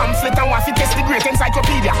 Them a pamphlet and want to test the great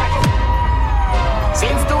encyclopedia.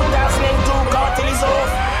 Since 2002, cartel is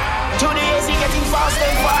off. 2 days, he getting faster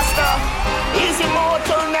and faster. He's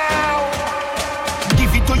immortal now.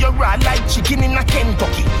 Give it to your rod like chicken in a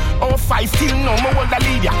Kentucky. 05 till now, my world a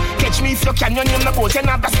leader. Catch me if you can, your name the boat, you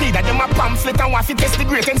have the speed. Them a pamphlet and want to test the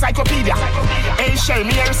great encyclopedia. Hey, shell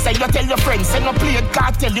me and say you tell your friends. Say no play a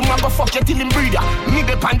cartel, him a go fuck you till him breeder. Me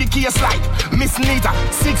the pan the case like Miss Nita,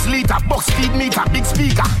 6 liter, box speed meter, big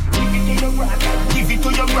speaker. Give it to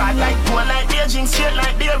your rod like poor like aging, straight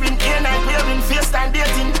like bearing, air night wearing, face time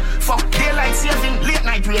dating. Fuck daylight saving, late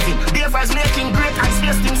night raving. Davers making great ice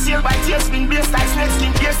wasting, sail by tailspin, base style snake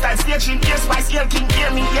skin, ear style staging, ear spice, ear king,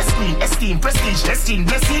 hear me, yes queen, esteem, prestige, destined,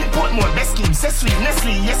 blessing, Portmore, best scheme, say sweet,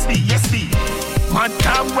 Nestle, yes be, yes be.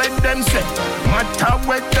 Matter what them say, matter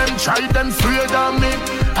what them try, them afraid of me.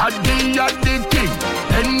 Addy the king,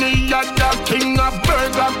 any other king of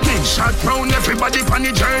Burger King. Shot round everybody on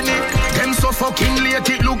the journey. Them so fucking late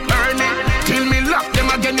it look early. Till me lock them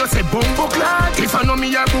again, you say bumbo clad. If I know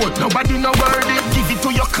me a boat, nobody no worthy. Give it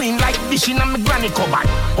to you clean like fishing on my granny cupboard.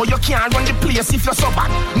 Or you can't run the place if you're so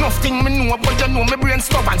bad. Nothing me know, but you know my brain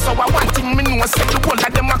stubborn. So I want thing me know, say the whole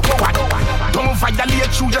of them a coward. Don't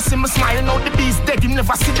violate you, you see me smiling out the beast dead. You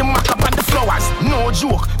never see the mark up on the flowers. No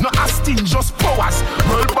joke, no asking, just powers.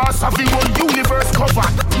 World boss have the whole universe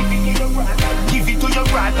covered. Give it to your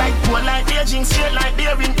rod like poor like aging, straight like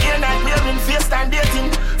bearing, air night wearing, face time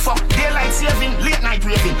dating. Fuck daylight saving, late night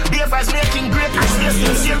raving. Davers making great ice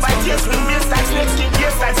wasting, sail by tailspin, base style snake skin,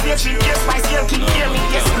 ear style station, ear spice, ear king, hear me,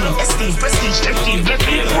 yes queen, esteem, prestige, esteem,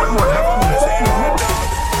 blessing, Portmore.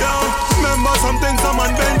 Remember some things I'm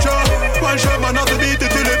on venture. One shot man have to beat it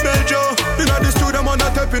till it bend you. Inna the studio man a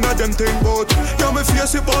tap inna them thing boat. Yeah me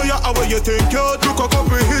face it boy, how you think you? Look a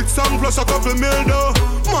couple hits and plus a couple mil though.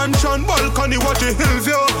 Mansion balcony watch the hill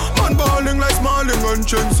view. Man balling like smalling and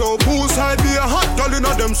chin. So poolside be a hot girl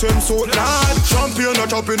inna them swimsuit lad. Champion a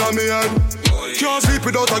top inna me head. Can't sleep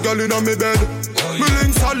without a girl inna me bed. Me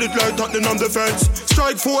link solid like Tottenham defense.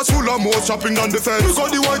 Strike force full of more shopping on the fence. Me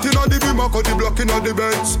got the white inna the beam, I got the black inna the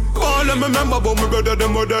Benz. All them remember but me brother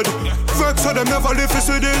them were dead. Vex so them never live to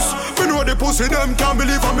see this. Me know the pussy them can't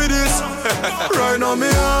believe I me this. Right now me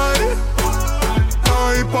high,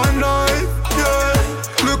 hype and life, yeah.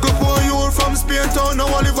 Look up for you from Spain town, now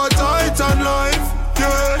I live a Titan life,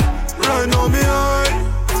 yeah. Right now me high,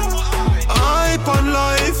 hype and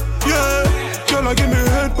life, yeah. Girl, I give me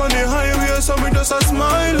head on the highway, so me just a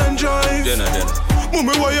smile and drive.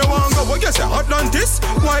 Mummy, where you want go? What you say, Atlantis?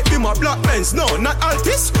 White be my black Benz, no, not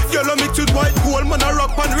Altis. Yellow mixed with white gold, man, I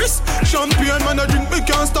rock on wrist. Champagne, man, I drink, me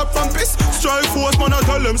can't stop from piss. Strike force, man, I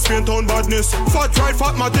tell them Spain town badness. Fat right,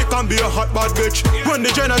 fat matic, and be a hot bad bitch. When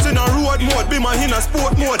the Jenna's in a road mode, be my in a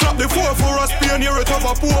sport mode. Drop the 4 for a Spain, here it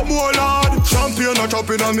over Portmore, lad. Champion, a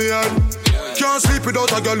chopping on me head. Can't sleep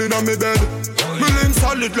without a girl in me bed. Me link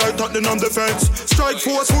solid like Tottenham defense. Strike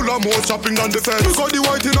force full of more shopping than defense. Me got the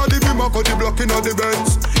white in the beam, I got the black in the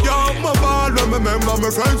Benz. Yeah, my ball when me remember my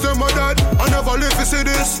friends and my dad. I never live to see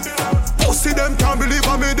this. Pussy them can't believe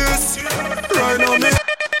I made this. Right now me.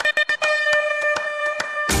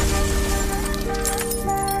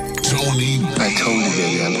 Tony, I told you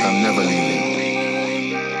baby, I'm never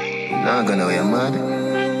leaving. Not gonna be mad.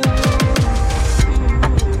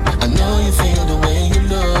 I know you feel the way you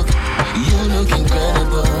look. You look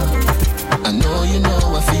incredible. I know you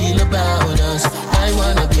know I feel about us. I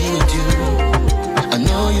wanna be with you. I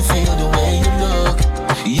know you feel the way you look.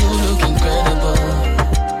 You look incredible.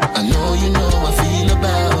 I know you know I feel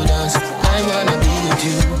about us. I wanna be with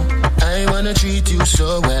you. I wanna treat you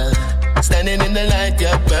so well. Standing in the light,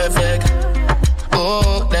 you're perfect.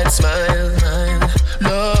 Oh, that smile,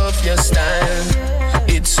 love your style.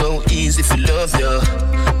 It's so easy if you love you.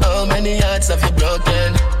 How many hearts have you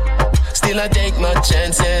broken? Still I take my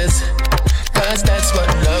chances, cause that's what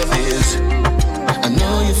love is. I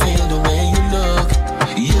know you feel the way you look.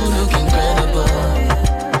 You look incredible.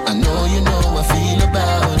 I know you know I feel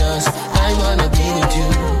about us. I wanna be with you.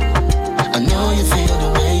 I know you feel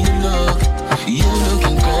the way you look. You look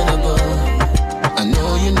incredible. I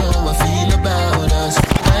know you know I feel about us.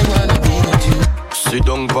 I wanna be with you. Sit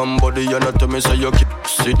down, van body, you not to me say you.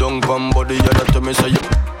 Sit down, van body, you not to me say you.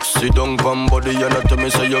 Sit down, van body, you not to me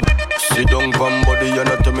say you. Sit down, van body, you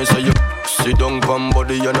not to me say you. Sit down, van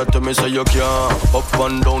body, you not to me say you can't. Up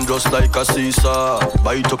and down just like a seesaw.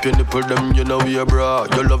 Bite up your nipple, them you know we bra.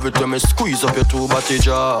 You love it when me squeeze up your two body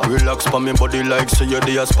jaw. Relax pa me body like say you're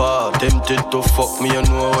the spa. Tempted to fuck me, you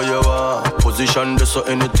know what you want. Position this so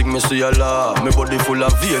anything me see a law. Me body full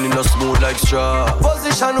of vein in a smooth like straw.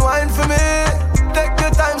 Position wine for me. Take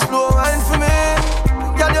your time, slow wine for me.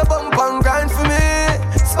 Girl, you bump and grind for me.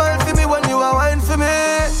 Smile for me when you are wine for me.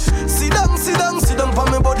 Sit down, sit down, sit down for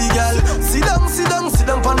me body, girl. Sit down, sit down, sit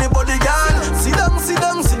down for me body, girl. Sit down, sit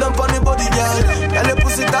down, sit down for me body, girl. Girl, you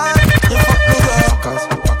pussy tight, you fuck me, girl.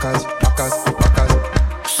 Backers.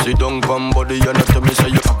 Sit down for me body, you not tell me say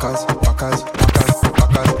you backers.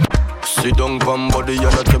 Sit down for me body, you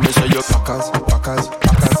not tell me say you backers.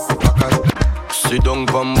 Sit down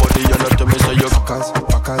for me body, you not tell me say you backers.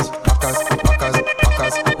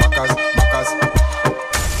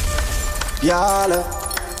 Y'all,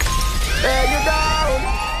 there you go.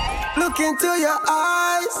 Look into your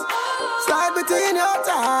eyes, slide between your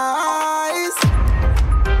thighs.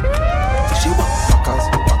 She backers.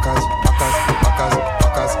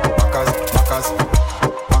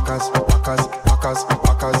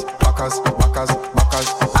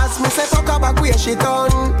 As me say fuck her back where she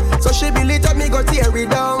done, so she believe that me go tear it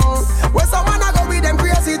down. Where someone I go with them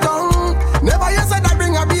crazy tongue. Never you said that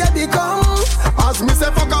bring a baby come. As me say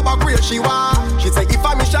fuck her back where she want, she say if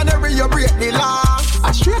I'm missionary you break the law.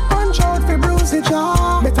 A straight punch out for bruise the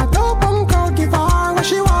jaw. Better dope and crowd give her what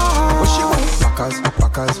she want. Backers.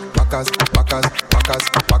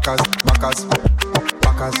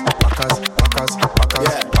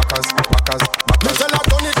 Me tell her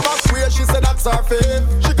done it back where she said that's her fave.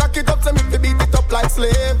 She cock it up to me to beat it up like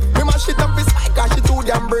slave. Me mash it up his spike cause she too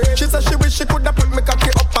damn brave. She said she wish she coulda put me cocky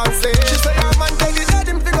up and say. She say her man tell the dead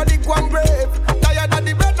him figure dig one grave. Tired of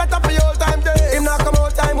the bread that up for your time day. Him not come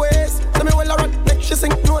out time waste. So me well a run make she sing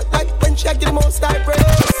note like when she get the most I praise.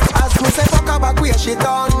 As me say fuck her back where she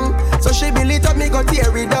done, so she believe that me go tear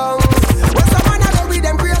it down. When someone I go with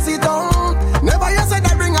them crazy tongue, never you said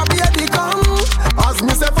that bring a baby come. As me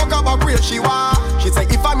say fuck her back where she want, she say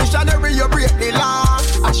if I'm missionary you break the law.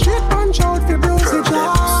 A straight punch out for bruise the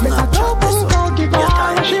jaw. Make a dope and go give her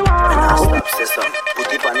what she want.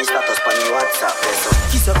 Put it on the status on the WhatsApp.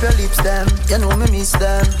 Kiss up your lips them, you know me miss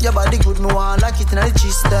them. Your body good me want like it in the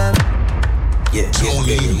gist them. Yeah.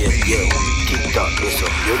 TikTok this up,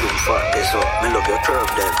 you look fat this up. Me love your curve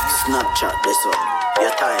them, Snapchat this up. You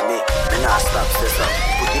time me nah stop this up.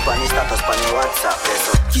 Put it on the status on the WhatsApp this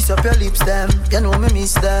up. Kiss up your lips them, you know me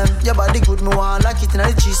miss them. Your body good me want like it in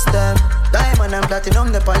the gist them. Diamond and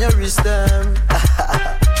platinum them on your wrist them.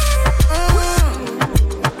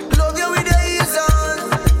 Love you with your ears on.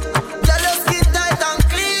 Your love skin tight and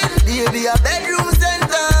clean. Baby a bedroom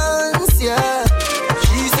sentence, yeah.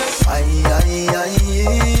 She said, I,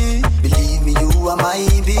 believe me, you are my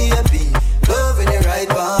baby. Loving you right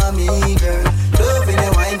for me, girl. Loving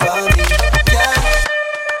you wine for me, yeah.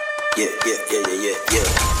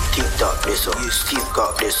 TikTok this up, Steve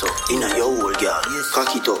cock this up. Inna your whole girl,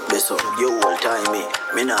 cock it up this up. Your whole time me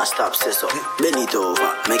nah stop this up. Bend it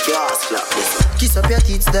over, make your ass clap this up. Kiss up your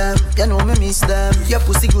teeth them, you know me miss them. Your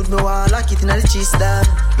pussy good me want like it inna the cheese them.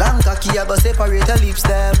 Long cocky I go separate your lips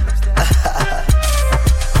them.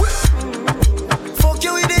 Fuck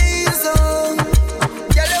you with the ears on.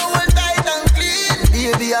 Girl you hold tight and clean.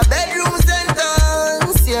 Baby a bedroom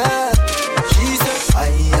sentence, yeah. She said,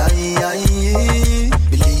 I,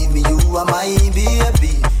 believe me you are my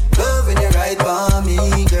baby. Loving you right for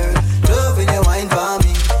me, girl. Loving you wine for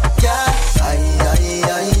me, yeah. I,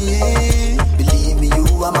 believe me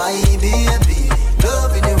you are my baby.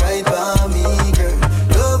 Loving you right for me, girl.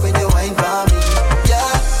 Loving you wine for me,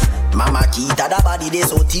 yeah. Mama Kita da body they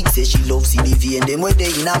so thick, say she love CDV and them way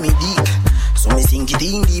they inna me dick. So me sink it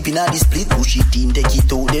in deep inna the split, push it in, take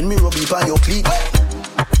it out, then me rub it on your clit.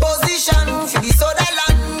 Position for the soda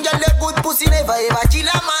land, girl a good pussy never ever kill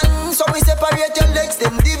a man. So me separate your legs,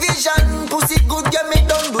 them division. Pussy good, get me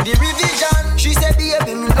done, do the revision. She said,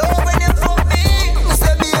 baby, me love when you fuck me. Me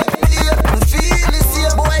say, baby, me feel the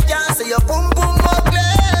same. Boy, I can't say your boom boom ugly.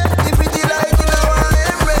 You pretty like you know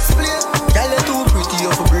I am split. Girl, you too pretty,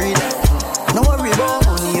 you for breed. No worry about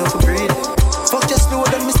money, you for breed. Fuck just slow,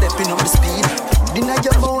 then me stepping up the speed. Dinner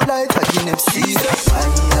your mouth like a Guinness seed.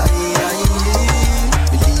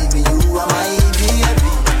 Believe me, you are my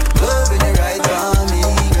baby. Loving you right for me,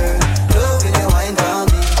 girl. Loving you wine for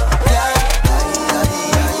me, yeah.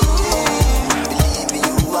 Believe me,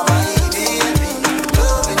 you are my baby.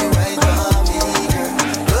 Loving you right for me, girl.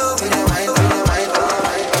 Loving you wine for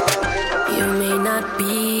me. You may not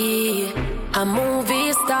be a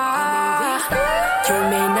movie star. You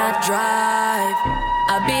may not drive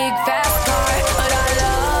a big fast car, but I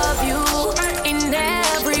love you in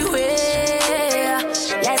every way.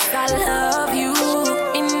 Yes, I love you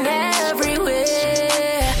in every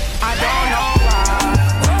way. I don't know why.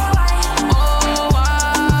 Oh,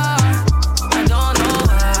 why? I don't know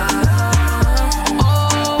why.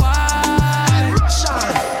 Oh, why?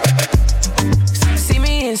 See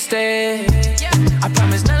me instead. I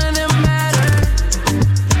promise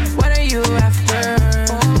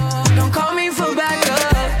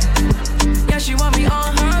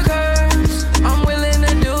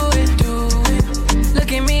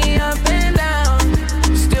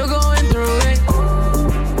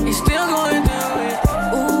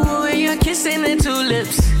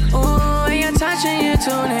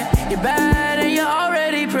You're bad and you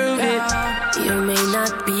already proved it. You may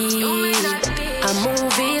not be a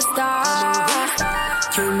movie star.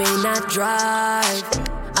 You may not drive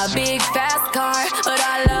a big fast car, but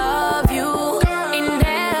I love you in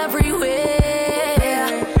every way.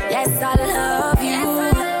 Yes, I love you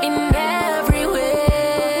in every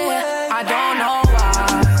way. I don't know why.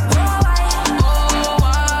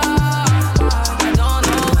 I don't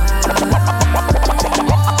know why.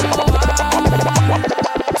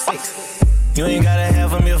 You ain't gotta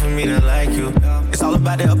have a meal for me to like you. It's all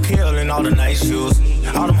about the appeal and all the nice shoes.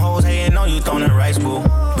 All them hoes hating on you, throwing the rice bowl.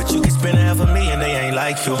 But you can spend $500,000, they ain't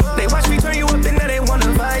like you. They watch me turn you up and now they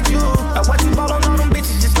wanna fight you. I watch you ball on all them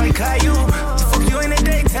bitches just like Caillou. Fuck you in the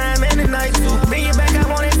daytime and the night too. Bring you back, I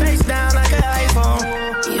want it face down like an iPhone.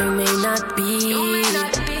 You may not be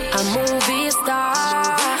a movie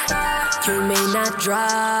star. You may not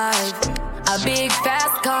drive a big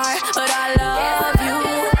fast car, but I love you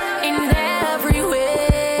in every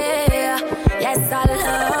way. Yes, I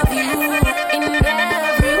love you in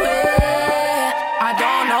every way. I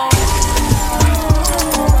don't know.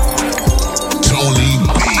 Tony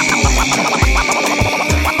B.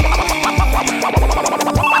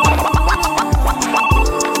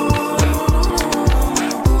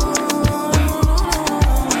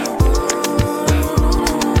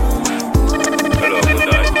 Hello, good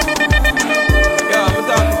night. Yeah, I'm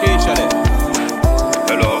talking to Keisha there.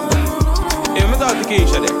 Hello. Yeah, I'm talking to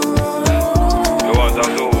Keisha there. You want to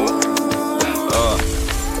talk to who?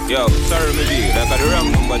 Yo, sorry, me G, like I the wrong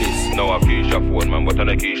number this. No, a Keisha phone, man, but on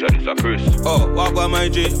a Keisha, this a Chris. Oh, what about my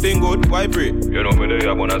G? Thing good, why pray? You know me there,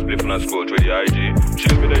 I'm on a split and a scroll through the IG.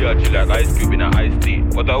 Chill me there, chill like ice cube in a iced tea.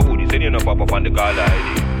 But a hoodie, send you no pop up on the call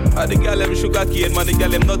ID. The girl them sugar cane, man, the girl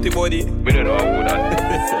them nutty body. Me don't know how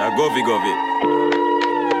that. Go fi.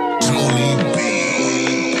 Tony B.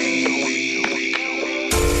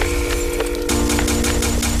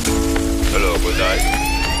 Hello, good night.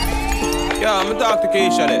 Yeah, I'm talk to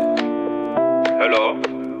Keisha there. Hello?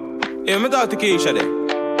 Yeah, I'm talk to Keisha there.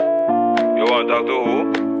 You want to talk to who?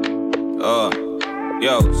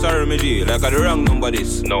 Yo, sorry, me G, like I the wrong number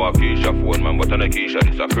this. No, a Keisha phone, man, but on a Keisha,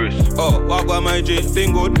 this a Chris. Oh, what about my G?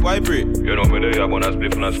 Thing good, why pray? You know me there, I'm on a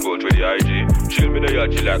split and a scroll through the IG. Chill me there,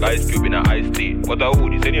 chill like ice cube in a iced tea. But a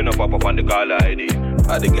hoodie, send you no pop up on the call ID.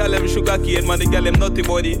 The girl them sugar cane, man, the girl them nutty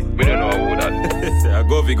body. Me don't know how that.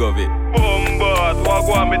 Go fi. Bombard, what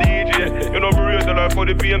go on me DJ? You know me raise the life for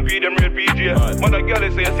the PNP, them real PJ. Man, the girl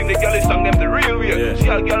say, I sing the girl song them the real way. Yeah. See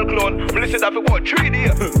a girl clone, me listen that for about 3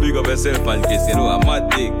 days. Big up yourself, man, kiss, you know, a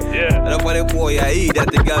mad thing. Yeah. And for the boy, I eat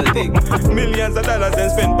that the girl thing. Millions of dollars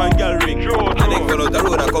and spent on girl ring. True. And they follow the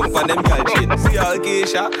road and come from them girl shit. See all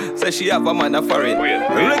Keisha, say she have a man a foreign.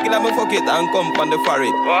 Regular me fuck it and come from the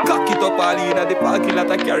foreign. Cock it up all in at the parking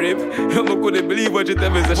lot of Carib. You couldn't believe what you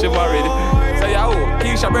tell me, so she married. Say, yo,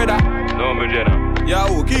 Keisha brother. No, me Jenna.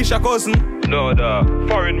 Yo, Keisha cousin. No, the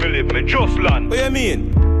foreign me live, me just land. What you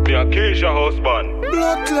mean? Me a Keisha husband.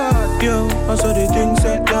 Blood clot, yo, I saw the thing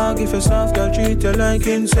set dog. If a soft girl treat you like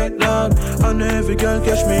insect dog, and every girl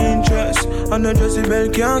catch me interest, and the Jessie Bell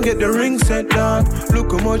can't get the ring set dog.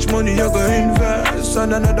 Look how much money you go invest,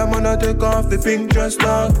 and another man I take off the pink dress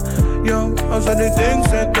dog. Yo, I saw the thing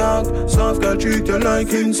set dog. Soft girl treat you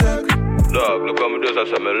like insect. Dog, look how me do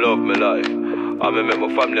so me love me life. I make my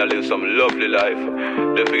family live some lovely life.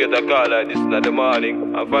 They forget a call like this in the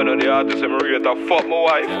morning. I find out the artist and rate to fuck my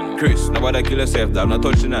wife. Chris, nobody kill herself, dog, not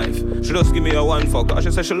touch the knife. She just give me a one fuck, she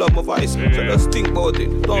say she love my voice. So just think about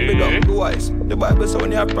it, don't be dumb, be wise. The Bible says when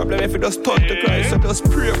you have a problem, if you just turn to Christ, so just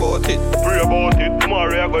pray about it. Pray about it,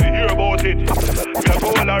 tomorrow you're going to hear about it. We are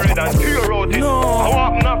going to read and hear about it. No. What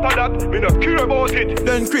happen after that, we don't care about it.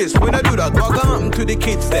 Then Chris, when I do that, what gonna happen to the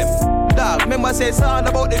kids them? Dog, remember say it's all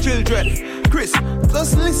about the children. Chris,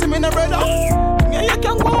 just listen me, brother. Yeah, you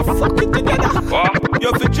can go fuck it together. What?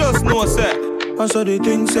 You have to just know, sir. I saw the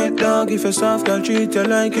thing set dog. If a soft girl treat you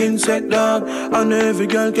like insect dog, and every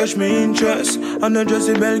girl catch me interest, and the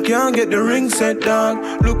Jessie Bell can't get the ring set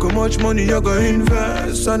dog. Look how much money you go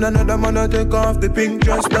invest, and another man I take off the pink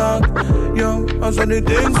dress dog. Yo, I saw the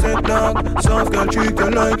thing set dog. Soft girl treat you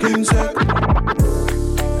like insect.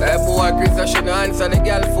 Hey boy, Chris, I should answer the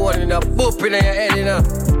girl phone in a boop in your head, you know.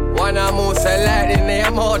 One of moose and lightning in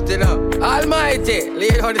your mouth, you know. Almighty,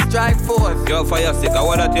 lead how the strike force. Yo, fire stick,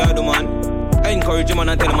 what that you do, man? I encourage you, man,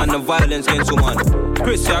 and tell him man no violence against woman.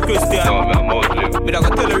 Christian. No, I'm a Muslim. Me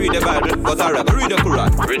don't tell you read the Bible, but alright, read the Quran.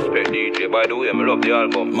 Respect DJ, by the way, I love the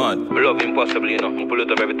album. Man, I love Impossible, you know. I pull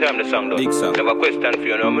it up every time the song does. Big song. Never question for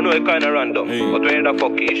you, know. I know it kinda random. But when you da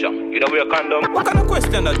fuck Keisha, you don't wear a condom. What kind of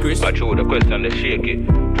question that, Chris? I show the question, they shake it.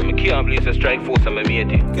 So me can't believe a strike force on me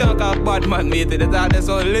matey. Can't call bad man matey, that's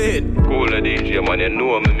all late. Cooler DJ man, you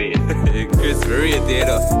know me mate. Chris rate you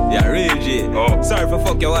know. Yeah, real J. Oh. Sorry for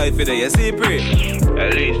fuck your wife there, you see pray.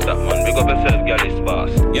 At least that man, big up yourself, girl is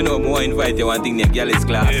fast. You know me want invite you one thing named girl is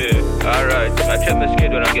class. Yeah, alright. I check my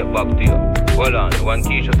schedule when I get back to you. Hold on, one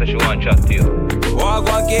Keisha says she want to chat to you. Walk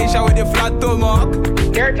one Keisha with the flat toe mark.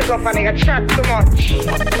 There to go funny, you chat too much.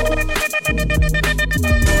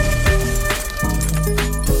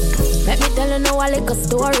 Let me tell you now a little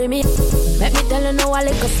story, me. Let me tell you now a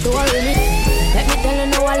little story, me. Let me tell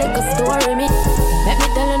you now a little story, me. Let me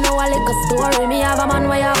tell you now a little story, me. Have a man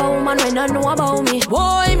where have a woman when don't know about me.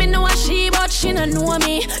 Boy, me know a she, but she don't know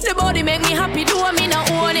me. The body make me happy, do me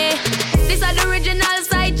not own it. This is the original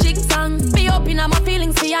side chick song. Me open up my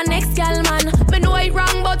feelings for your next girl, man. Me know it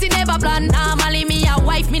wrong, but it never plan. Normally me a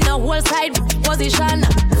wife, me no whole side position.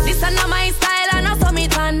 This is not my style and I saw me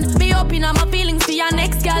tan. Me open up my feelings for your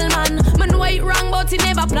next girl, man. Me know it wrong, but it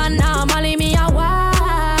never plan. Normally me a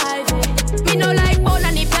wife. Me no like bone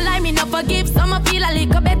and if you like me no forgive. Some I feel a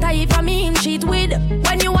little better if I me him cheat with.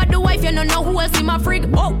 When you are the wife, you don't know who else in my freak.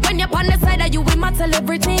 Oh, when you're on the side of you, we matter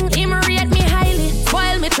everything. Him rate me highly,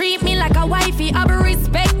 spoil me, treat me like a wifey. I be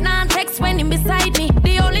respect, non-text when him beside me.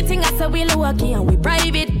 The only thing I say we low key and we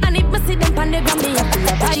private. And if me see them pan the gram, me have to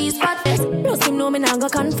love these fatness. Plus him know me not go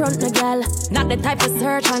confront no girl. Not the type of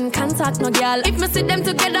search and contact no girl. If me see them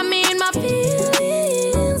together, me in my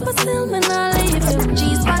feelings, but still me not leave them.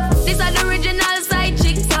 G-spot, this is the original side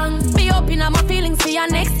chick song. Me open up my feelings for your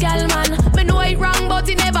next girl, man. Me know it wrong, but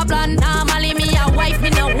it never plan. Normally me a wife, me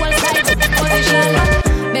no whole side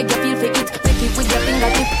position. Make you feel for it, make it with your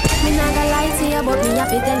fingertip. Me not gonna lie to you, but me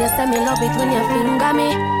happy tell you say me love it when you finger me.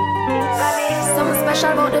 Something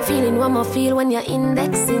special about the feeling one more feel when you're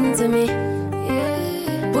indexing to me.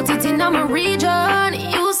 Put it in my region.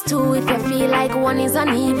 Used to if you feel like one is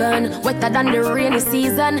uneven. Wetter than the rainy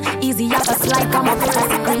season. Easy as a slide, come up with a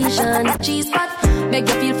secretion. Cheese pot, make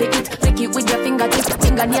you feel for it. Make it with your fingertip.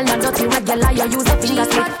 Fingernail not dirty, regular, you use a finger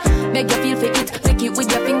slip. Make you feel for it. Make it with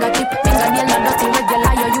your fingertip. Fingernail not dirty,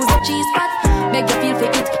 regular, you use a cheese pot. Make you feel for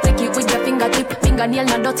it. Make it with your fingertip. Fingernail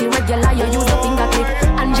not dirty, regular, you use a finger clip.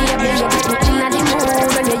 And you get me in the mood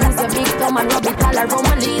when you use your big thumb and rub it all around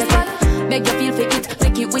my lips. Make you feel for it,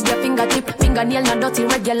 make it with your fingertip. Fingernail not dirty,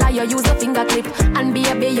 regular, you use a finger clip. And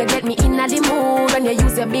baby, you get me in the mood when you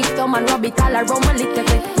use your big thumb and rub it all around my little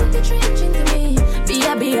clip. Put the trench into me,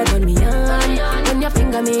 baby, turn me on when you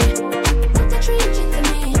finger me. Put the trench into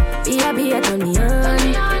me, baby, turn me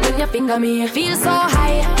on when you finger me. Feel so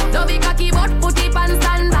high, no big cocky but put it on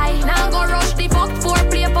standby. Now go rush the fuck for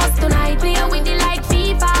play post tonight. Play with the like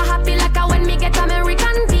FIFA, happy like a when me get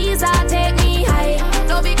American visa. Take me high.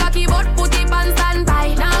 No big cocky but put it on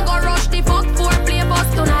standby. Now go rush the fuck for play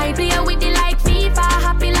post tonight. Play with the like FIFA,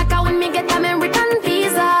 happy like a when me get American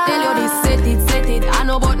visa. Tell you this, set it. I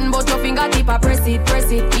no button but your fingertip I press it.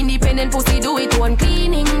 Independent pussy do it one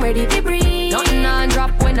cleaning, ready to breathe. Nothing on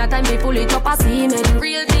drop when the time we pull it up a semen.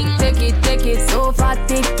 Real thing, take it. So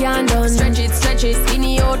fat it can't done. Stretch it,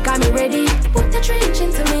 skinny out, come me ready. Put the trench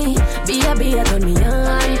into me, baby, turn me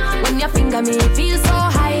on. When you finger me, feel so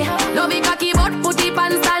high. No big cocky but put it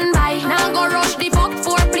on standby. Now go rush the fuck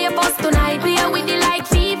for play post tonight. Play with the like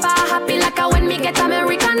FIFA, happy like a when me get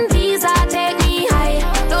American visa. Take me high.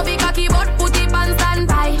 No big cocky but put it on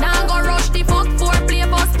standby. Now go rush the fuck for play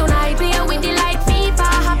post tonight. Play with the like FIFA,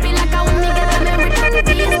 happy like a when me get American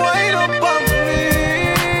visa. Wind up on me,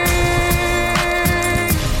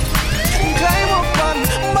 climb up and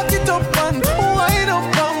back it up and wind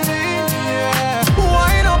up on me, yeah.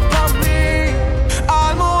 Wind up on me.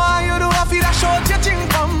 All more you do I feel a short you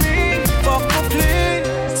think on me. Fuck me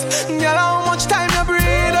please, girl how much time you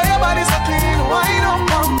breathe? Oh your body so clean. Wind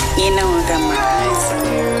up on me. You know I got my eyes on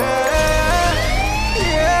you.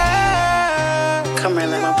 Yeah. Come here,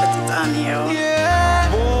 let me put it on you. Yeah.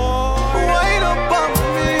 Wind up on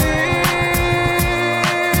me,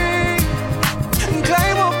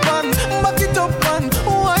 climb up and back it up and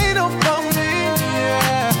wind up on me,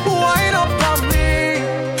 yeah. Wind up on me.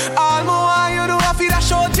 All more you do I feel a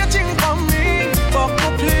short you think on me. Fuck me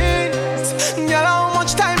please, girl how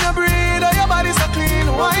much time you breathe? Oh your body so clean.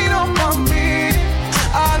 Wind up on me.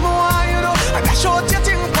 All more you do I got short you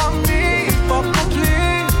think on me. Fuck me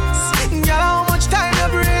please, girl how much time you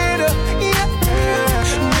breathe? Yeah.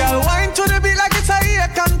 Girl wine to the beat like it's a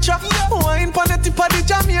contract. Wine pon the tip of the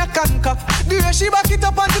Jamaican cock. The way she back it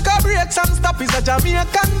up and took a break and stop is a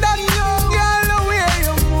Jamaican done. Girl, the way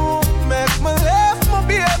you move make me laugh, my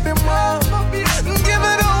baby mom. Give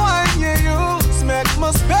me the wine you use, make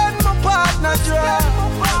me spend my partner dry.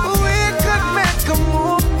 We could make a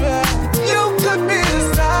move, yeah. You could be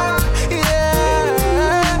the star.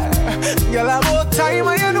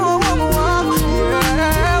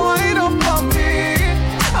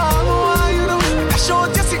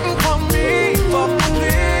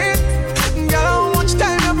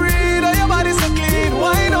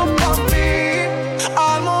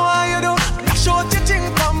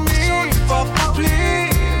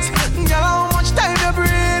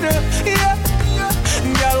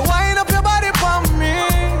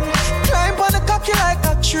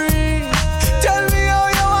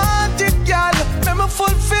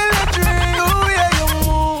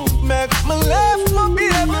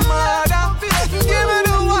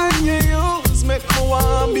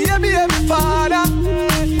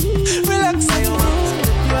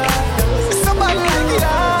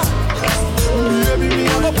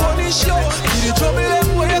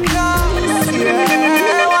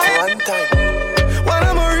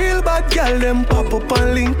 up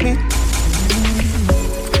and link me.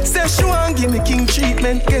 Say she want give me king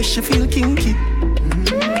treatment, guess she feel kinky. Me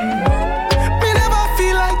never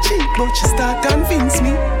feel like cheap, but she start convince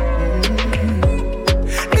me.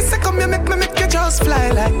 Me say come here, make you just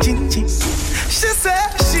fly like Gingy. She say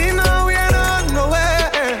she know we ain't on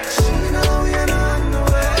nowhere. She know we ain't on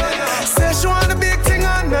nowhere. Say she want a big thing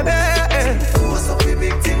on the day. What's up with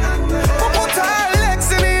big thing on the day? Put her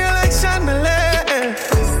legs in the election delay.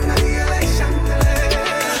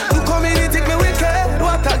 Look how me they take me wicked.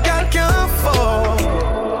 What a girl can afford.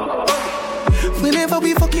 Whenever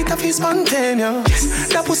we fuck it, I feel spontaneous.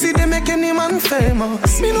 That pussy they make any man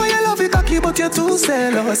famous. Me know you love it cocky, but you're too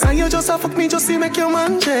zealous. And you just a fuck me just to make your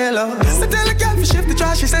man jealous. I tell a girl to shift the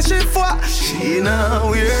trash, she says she for. She now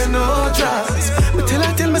wear no dress. But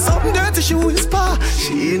tell me something dirty, she whisper.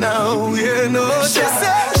 She now wear no dress. She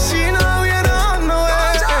say she now wear no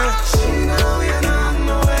nowhere. She now wear no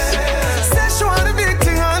nowhere. Say she want a big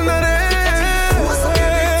thing on the day. What's up,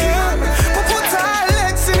 big thing on the day? But put her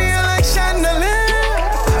legs in the election delay.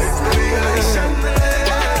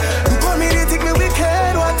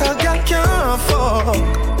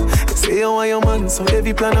 Say you want your man, so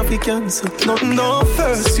every plan of you cancel. Nothing down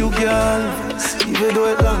first, you girl. Even though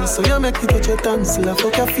it long, so you make me touch your tonsil. I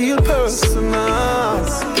fuck you feel personal,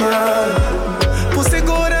 girl. Pussy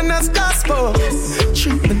good and that's gospel.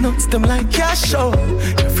 Treat me nuts, them like cash show.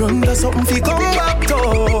 If you run something, fi come back to.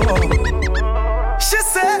 She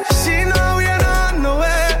said she know we ain't on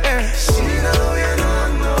nowhere. She know we ain't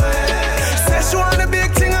on nowhere. Say she want a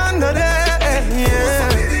big thing under there. Yeah.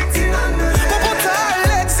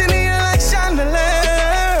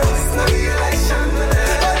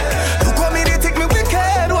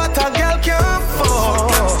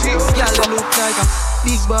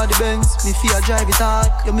 Big body Benz, me fear drive it hard.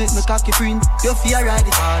 You make me cocky print, you fear ride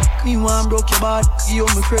it hard. Me want broke your bad, give you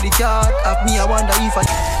my credit card. Have me, I wonder if I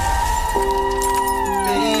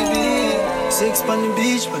baby, sex on the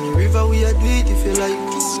beach, on the river, we a do it if you like.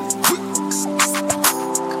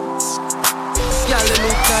 Girl, you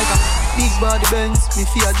look like a big body Benz, me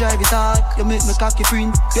fear drive it hard. You make me cocky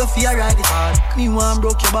print, you fear ride it hard. Me want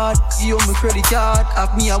broke your bad, give you my credit card.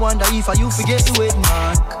 Have me, I wonder if you forget the wedding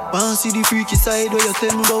man. Want see the freaky side where you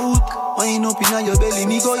tell me about. Wind up in your belly,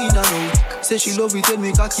 me go in and out. Say she love it, tell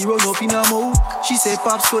me cocky run up in her mouth. She say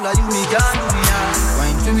pops cola, you me gone, do me now.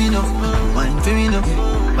 Wine for me now, wine for me now,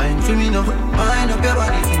 wine for me now. Wind up your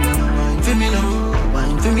body for me now, wine for me now,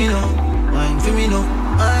 wine for me now, wine for me now.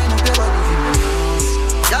 Wind up your body for me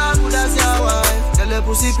now. Yeah, good as your wife. Tell her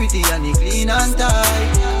pussy pretty and it clean and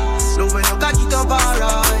tight. Love when you cock it up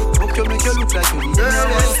alright. Hope you make you look like you need a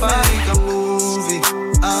like a movie.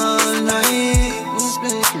 All night,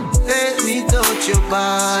 let me touch your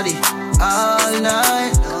body. All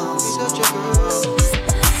night, let me touch your girl.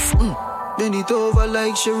 Bend it over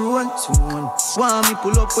like she wants one. Want me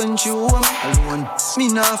pull up when she want alone. Me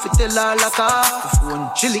nah fi tell her like half the phone.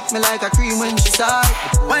 She lick me like a cream when she sigh.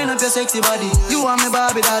 Wind up your sexy body, you want me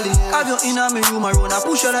Barbie dolly. Have you in my room around, I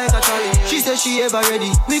push her like a trolley. She say she ever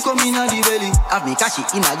ready, me come in a the belly. Have me catch it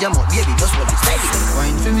in a jam up, baby, just for the steady.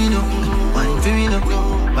 Wine for me now, wine for me now,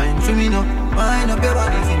 wine for me now. Wine up your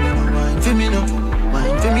body for me now,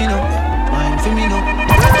 wine for me now, wine for me now, wine for me now.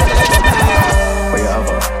 Where you have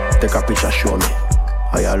her? Take a picture, show me.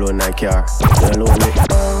 Are you alone in car? You alone me?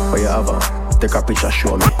 Where you have her? Take a picture,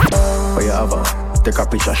 show me. Where you have her? Take a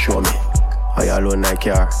picture, show me. Are you alone in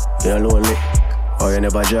car? You alone me? Or you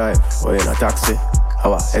never drive? Or you in a taxi?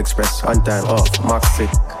 Our express on time off maxi.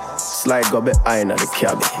 Slide go behind the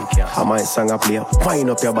cabin. I might sing a play. Wind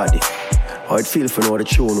up your body. How it feel for know the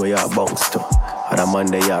tune where you bounce to. And a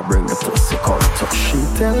Monday you bring the pussy come touch. She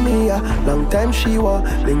tell me a long time she want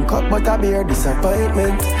link up but I bear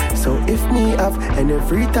disappointment. So if me have any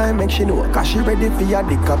free time make she know cause she ready for your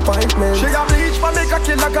dick appointment. She a bleach for make a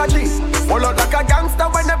kill like a G. Pull out like a gangster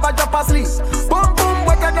whenever drop asleep. Boom boom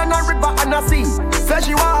wetter than a river and a sea. Say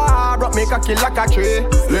she want rock make a kill like a tree.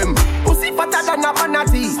 Limb pussy fatter than a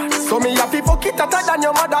vanity. So me have to fuck it hotter than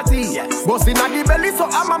your mother tea. Bust inna the belly so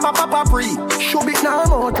I'm my papa free. Show it now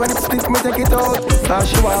out when it split me take it out.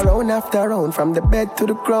 Flash you round after round, from the bed to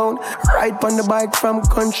the ground. Ride on the bike from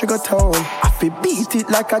country go town. I feel beat it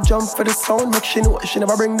like a jump for the sound. Make she know she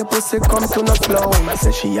never bring the pussy come to no clown. I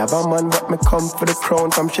say she have a man but me come for the crown.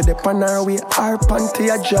 From she dip on her way, her panty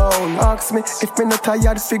a drown. Ask me if me not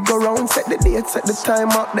tired figure round. Set the date, set the time,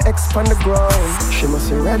 mark the X on the ground. She must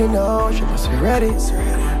be ready now, she must be ready.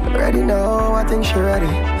 Ready now, I think she ready.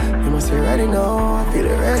 You must be ready now, I feel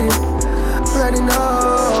it ready. Ready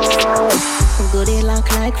now. Good it lock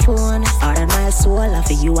like phone. Heart and my soul, I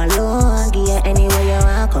feel you alone. Give you anywhere you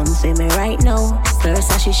want, come feel me right now.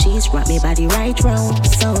 First as she's wrap me body right round.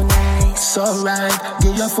 So nice. So right,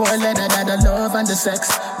 give your four letter that the love and the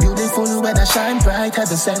sex. Beautiful weather shine bright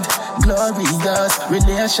heaven sent. Glorious,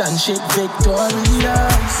 relationship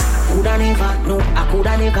victorious. Coulda never, no, I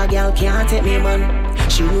coulda never, girl can't take me man.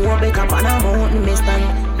 She know back up on a mountain, me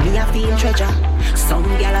stand. Me a feel treasure. Some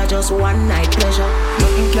girl are just one night pleasure.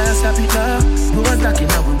 Nothing can stop it now. No one's knocking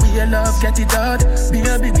now, we real love, get it out.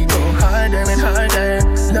 Baby, we go harder and harder.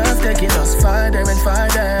 Love taking us farther and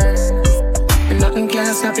farther. Nothing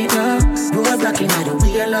can stop it now. Road blocking now, the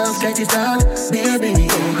real love, get it out. Baby, we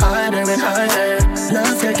go harder and harder.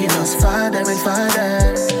 Love taking us farther and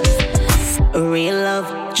farther. Real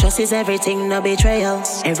love, trust is everything, no betrayal.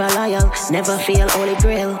 Ever loyal, never feel holy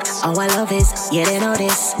grail. All I love is, yeah they know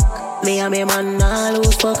this. Me and me man, nah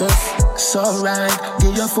lose focus. So right,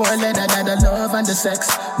 give your four letter that the love and the sex.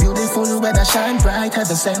 Beautiful weather shine bright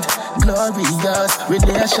heaven sent. Glorious,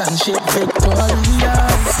 relationship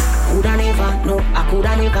victorious. Coulda never, no, I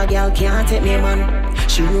coulda never, girl can't take me man.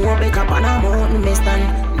 She know back up on a mountain, me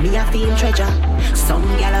stand. Me a feel treasure. Some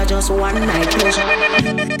girl are just one night pleasure.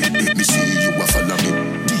 Let me see you a follow me.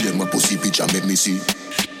 DM my pussy picture, make me see.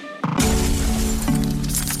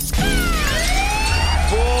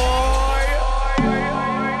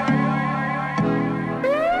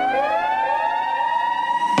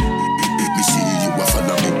 Let me see you a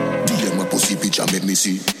follow me. DM my pussy picture, make me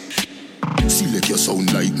see. Select your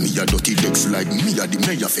sound like me, a dirty decks like me, a the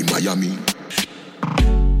mayor for Miami.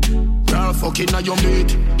 Girl fucking on your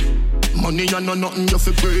mate. Money and no nothing you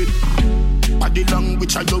fi breed. Body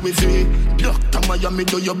language I do with it. Doctor Miami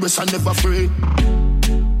do your best and never afraid.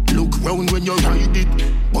 Look round when you ride it.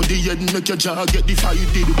 Body head make your jaw get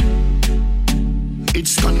divided.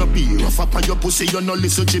 It's gonna be rough up on your pussy, you no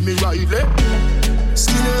listen Jimmy Riley.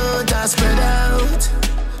 Skin out and spread out.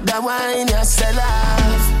 That wine you sell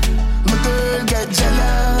off. My girl get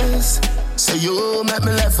jealous. Say you make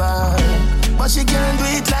me laugh out. But she can't do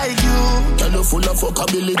it like you. Girl, you full of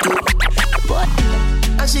fuckability. What?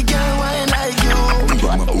 And she can't whine like you.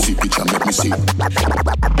 Give my pussy picture, make me see.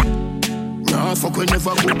 Nah, fuck we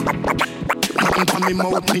never cook. Nothing from me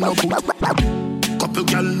mouth, me no put. Couple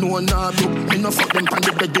girl know nah do. Me no fuck them pan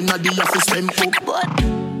the bed inna the office them cook. What?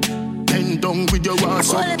 Bend down with your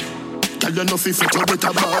ass up. Girl, you know fi fit you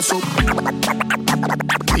better boss up.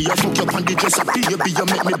 Me a fuck up on the dress up, baby, you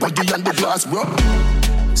make me body on the glass, bro.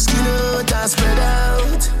 Skin out and spread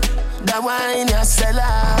out. That wine you sell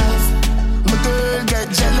off. My girl get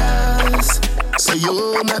jealous. So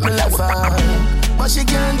you make me laugh out. But she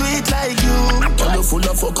can't do it like you. Girl, you full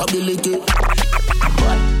of fuckability.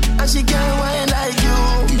 And she can't whine like you.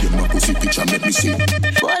 Give them my pussy picture, make me see.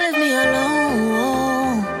 Boy, leave me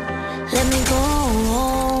alone. Let me go.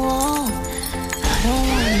 I don't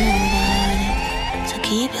want nobody. So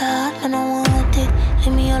keep your heart when I want it.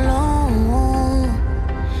 Leave me alone.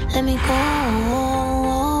 Let me go.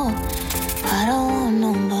 I don't want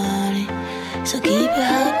nobody. So keep your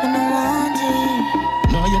heart when I want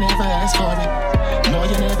it. No, you never ask for it. No,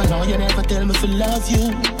 you never tell me to love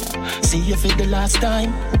you. See you for the last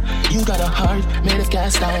time. You got a heart made of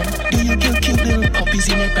cast iron. Do you kill cute little puppies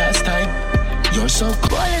in your pastime? You're so cool.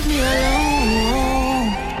 Boy, leave me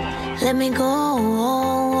alone. Let me go.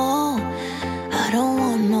 I don't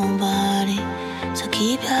want nobody. So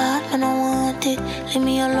keep your heart when I want it. Leave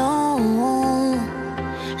me alone.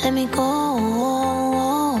 Let me go.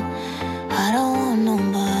 I don't want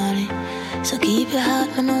nobody. So keep your heart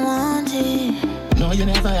when I want it. No, you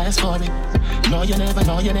never ask for it. No, you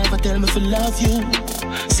never tell me to love you.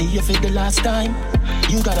 See you for the last time.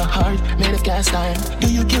 You got a heart made of cast iron. Do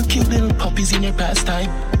you kill cute little puppies in your pastime?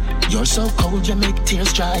 You're so cold, you make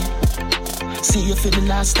tears dry. See you for the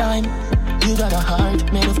last time. You got a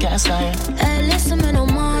heart made of cast iron. Hey, listen, me no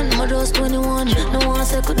man, I'm just 21. No one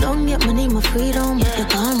second down, yet my name my freedom. You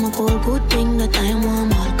call my goal, good thing that I am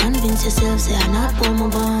warm. I'll convince yourself, say I'm not for my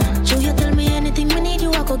bond. So you tell me anything we need,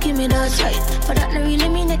 you go give me that right. But that don't really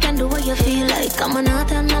mean you can do what you feel like. I'm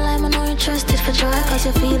not and I lie, I'm not interested for try. Cause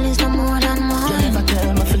your feelings no more than mine. You never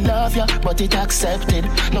tell me to love you, but it accepted.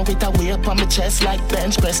 Now it a way up on my chest like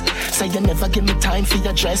bench press. Say you never give me time for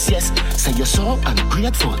your dress, yes. Say you're so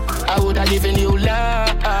ungrateful. I woulda given you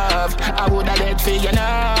love, I woulda let for you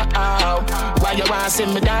now. Why you want to see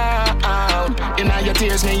me down? You know your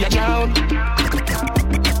tears me you drown.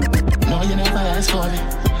 No, you never ask for it.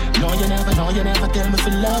 No, you never tell me to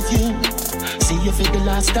love you. See you for the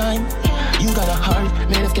last time. You got a heart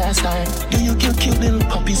made of cast iron. Do you kill cute little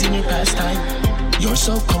puppies in your pastime? You're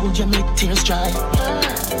so cold, you make tears dry.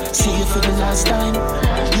 See you for the last time.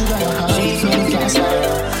 You got a heart from fast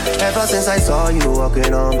life. Ever since I saw you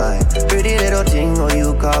walking on by, pretty little thing, oh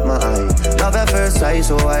you caught my eye. Love at first sight,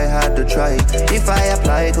 so I had to try. If I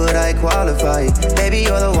apply, could I qualify? Baby,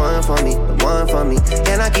 you're the one for me, the one for me.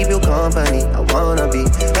 Can I keep you company? I wanna be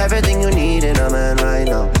everything you need in a man right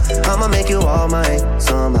now. I'ma make you all mine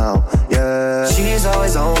somehow, yeah. She's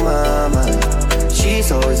always on my mind.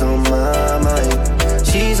 She's always on my mind.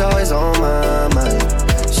 She's always on my mind.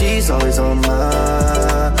 She's always on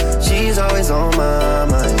my. She's always on my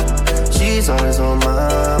mind. She's always on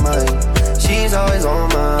my mind. She's always on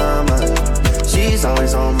my mind. She's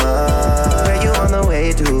always on my. Where you on the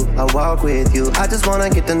way to? I walk with you. I just wanna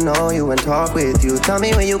get to know you and talk with you. Tell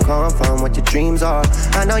me where you come from, what your dreams are.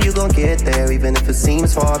 I know you gon' get there, even if it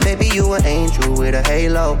seems far. Baby, you an angel with a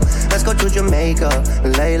halo. Let's go to Jamaica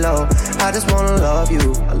and lay low. I just wanna love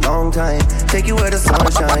you a long time. Take you where the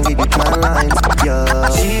sun shine, give you tan lines. Yeah,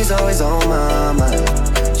 she's always on my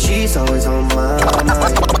mind. She's always on my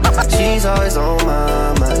mind. She's always on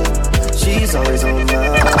my mind. She's always on my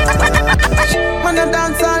mind. Man, I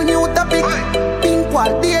dance all new topic. Pink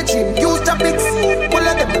wall, daydream, use topics. All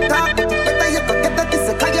of them talk, better you go get that this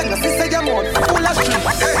a kaya, no sister, your mouth full of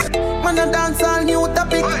shit. Man, I dance all new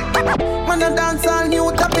topic. Man, I dance all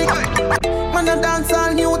new topic. Man, I dance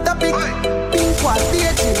all new topic. Pink wall,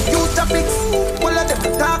 daydream, use topics. All of them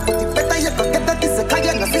talk, better you go get that this a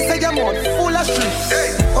kaya, no sister, your mouth full of shit.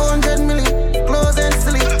 100 million, clothes and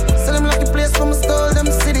silly. Sell them like a place from a stole them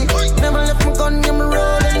city. Never left my gun, yeah, me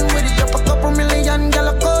rolling with it. Drop a couple million, girl,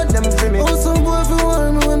 I call them for me. Oh, some boy for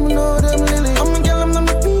one when me know them lily. I'm a girl, I'm the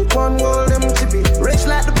peak one, gold them chippy. Rich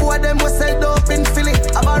like the boy, them was sell dope in Philly.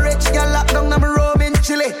 I'm a rich girl, locked down, I'm a robe in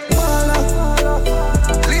Chile. Bala,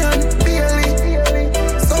 Leon, Bailey.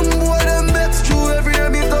 Some boy, them bets true every day,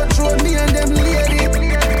 me touch road, me and them lady.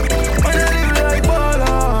 When I live like Bala,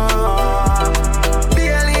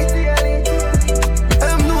 Bailey.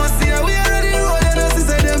 Them no see how we already roll, you know, see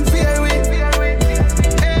say them fear we.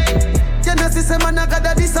 You know, see say man, I got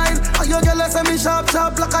that design. And your girl say me sharp,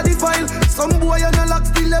 sharp like a defile. Some boy, you know, lock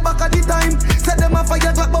still the back of the time. Say them a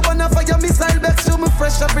fire Glock, but one a fire missile. Bex show me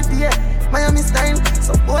fresh every day. Miami style.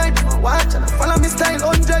 Some boy, do watch and I follow me style.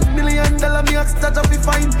 $100 million me ask that I be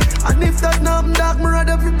fine. And if that numb dark, me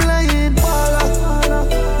rather be blind. Bala,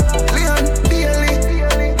 Leon, Bailey.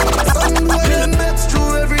 Some boy, them Bex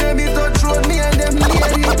true every day. Me touch road, me and them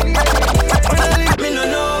lady. Me no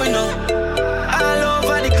know, we know. All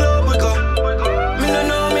over the club we go. Me no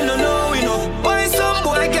know, we know. Why some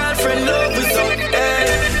boy girlfriend love with some?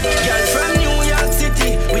 Girl from New York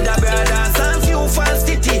City with a brothers and few fast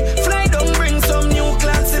city. Fly down, bring some new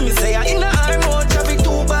clothes. Me say I in a armor traffic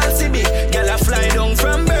too bad CB. Girl I fly down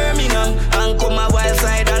from Birmingham and come a wild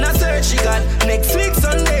side and a search she got. Next week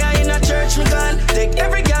Sunday I in a church me gone. Take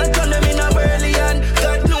every girl turn them in a burly and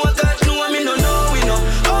God know, me no know, we know.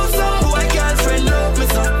 Oh some boy girlfriend love me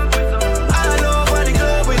so. All over the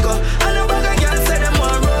club we go. And a bag of girls say them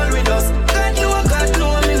want roll with us. God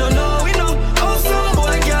know, me no know, we know. Oh some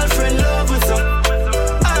boy girlfriend love me so.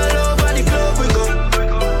 All over the club we go.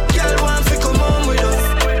 Girl want to come home with us.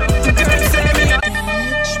 Girl say me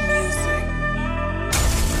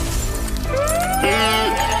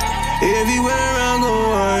Everywhere I go,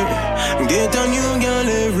 I get a new girl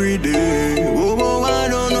every day. Oh, I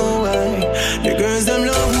don't know why. The girls them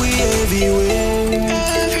love we everywhere.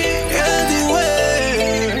 Everywhere.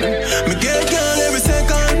 Me get girl every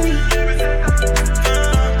second.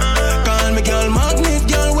 Call me girl magnet,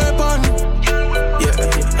 girl weapon.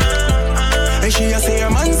 Yeah. And she a say her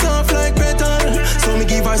man soft like metal. So me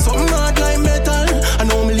give her something hard like metal. I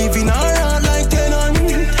know me living her heart like tenant.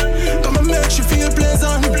 Come and make she feel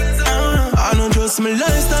pleasant. I know just my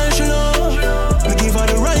lifestyle she love. Me give her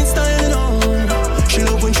the right style, you know. She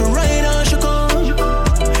love when she ride and she come.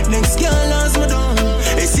 Next girl as me done.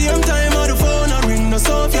 Hey, same time on the phone I ring no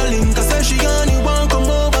Sophia link. I say she only want come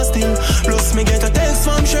over still. Plus me get a text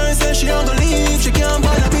from Sherry say she ain't gonna leave. She can't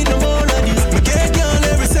bother with no more like this. Me get girl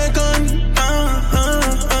every second.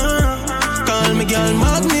 Call me girl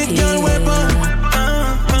magnet, girl weapon.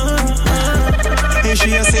 Hey,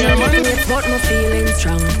 she a say man. But my feelings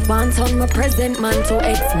strong. Want on my present man to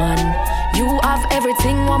ex-man. You have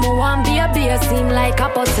everything, one more one be a seem like a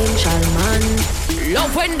potential man.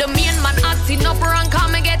 Love when the main man acting up wrong,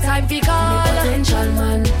 come and get time for call. Potential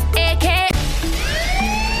man, AK.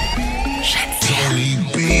 Tony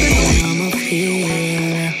B.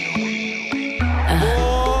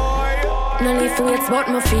 No lift weights, but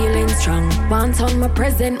my feelings strong. Want on my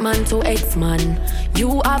present man to ex-man.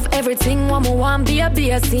 You have everything, one more one be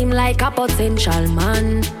a seem like a potential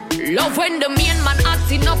man. Love when the main man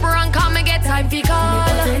acting up wrong, come and get time for call.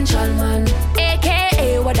 Me potential man,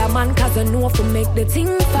 AKA what a man, cause I know for make the thing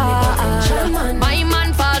fall. My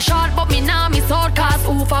man fall short, but me now miss out, cause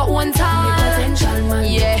who for one time. Me potential man,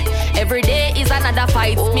 yeah. Every day is another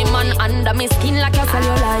fight. Me man under me skin like a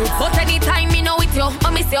cellulite. But anytime me know with you,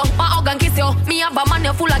 I miss you, my organ kiss you. Me have a man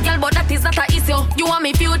you full of girl, but that is not a issue. You want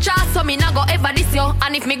me future, so me not go ever diss you.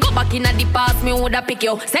 And if me go back in the past, me woulda pick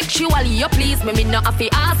you. Sexually you please me not have to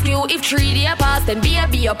ask you. If 3 days pass, then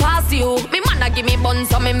baby you pass you. Me man a give me bun,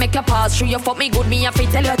 so me make you pass through. You fuck me good, me have to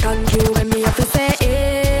tell you thank you. When me have to say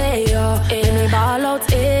hey, hey, me ball out,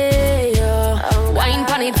 hey, wine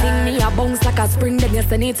pan it thing, me a bounce like a spring. Then you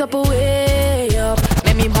send it up away up.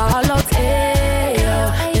 Let me ball out, hey,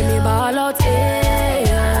 let me ball out, hey.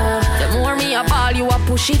 The more me a ball, you a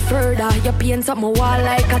push it further. You paint up my wall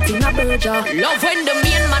like a Tina Burger. Love when the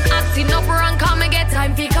main man acting up wrong, come and get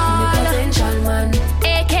time for call. Me potential man,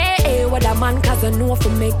 AKA what a man, cause I know for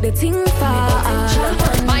make the thing fall.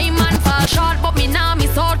 My man fall short, but me now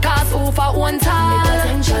miss out, cause who for one time. Me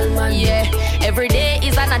potential man, yeah. Every day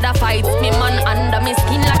is another fight. Me man under me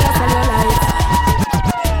skin like a cellulite.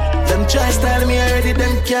 Them try style me already,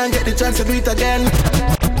 them can't get the chance to do it again.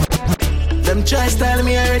 Them try style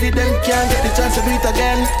me already, them can't get the chance to do it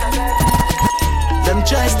again. Them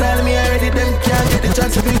try style me already, them can't get the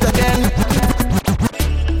chance to do it again.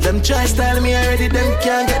 Them try style me already, them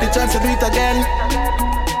can't get the chance to do it again.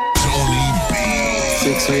 Tony B.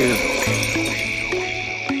 6 real.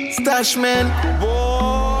 Stash man,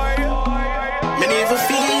 boy. Me never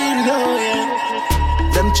feel no way.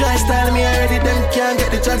 Them try style me already, them can't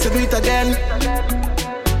get the chance to do it again.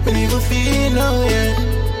 Me never feel no way.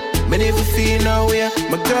 Me never feel no way.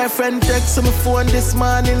 My girlfriend texts on my phone this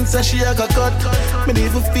morning, so she a got cut. Me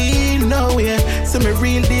never feel no way. So me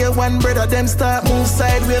real dear one brother, them start move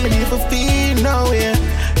sideways. Me never feel no way.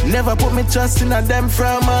 Never put me trust in a them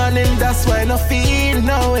from morning, that's why I no feel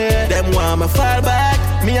no way. Them want me fall back,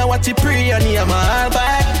 me a watch it pray and hear my all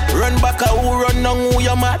back. Run back a who run down who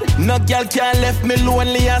you mad. No girl can't left me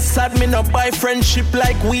lonely and sad. Me no buy friendship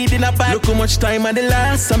like weed in a bag. Look how much time I the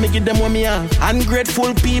last, so me give them what me have.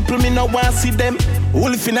 Ungrateful people, me no want see them.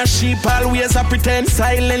 Wolf in a sheep, always a pretend.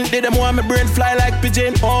 Silently, them want me brain fly like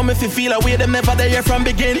pigeon. Oh, me feel away, them never there from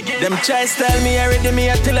begin. Them try style me already, me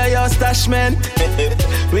I tell her your stash man.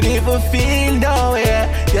 We never feel no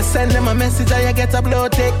way. You send them a message and you get a blow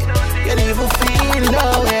tick. You never feel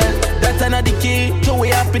no way. That's another key to our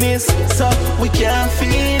happiness. So we can't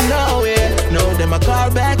feel no way. No, them a call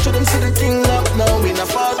back to them see the thing up. No, we not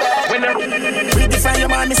fall back. Ready from your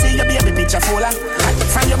man, me see your baby picture fuller.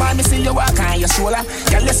 From your man, me see you walk on your shoulder.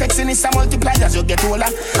 Girl, your sexiness a multiply as you get older.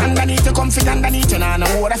 Underneath you comfy, underneath you nah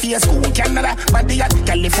no water. For your school, Canada, body at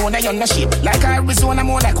California, you're no shit. Like Arizona,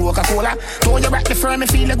 more like Coca-Cola. Throw you back the firm, me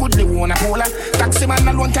feel a good, they wanna polar. Taxi man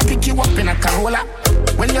alone can pick you up in a Corolla.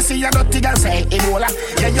 When you see a dirty girl say Ebola.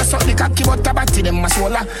 Yeah, you suck the cocky but a batty them a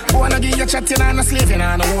swola. Wanna give you chat, you nah no slave, you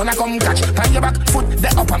nah no wanna come catch. Pan your back foot, they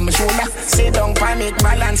up on my shoulder. Sit down, panic,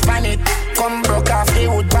 balance, panic. Come broke off the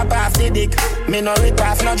wood, pop off the dick. Me no rip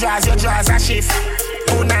off, no draws, your draws a shift.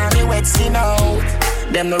 Who now me wet skin out.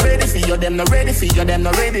 Them no ready for you, them no ready for you, them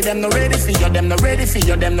no ready, them no ready for you, them no ready for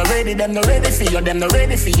you, them no ready, them no ready for you, them no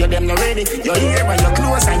ready for you, them no ready. You're here when you're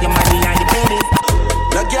close and your money and your penny.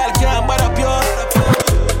 No girl can't butt up you.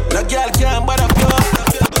 No girl can't butt up you.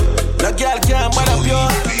 No girl can't butt up you.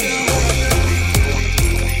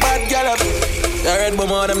 Bad girl up. You read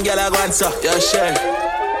boom all them girl I go answer. You share.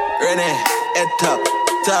 Renee, head top,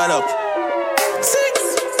 turn up.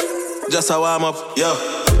 6. Just a warm up, yo.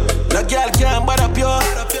 No girl can't butt up you.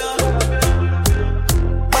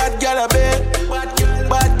 Bad girl a bit.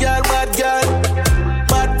 Bad girl, bad girl.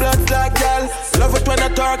 Bad blood like girl. Love it when I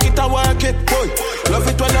talk it and work it, boy. Love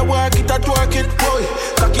it when I work it and twerk it, boy.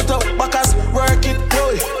 Cock it up, backers, work it,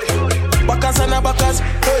 boy. Backers and a backers,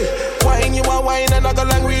 boy. Wine you a wine and I go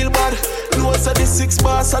long real bad. Close to the 6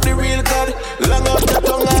 bars of the real God. Long up the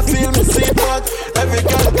tongue I feel me sleep back. Every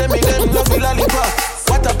girl tell me them love the lollipop.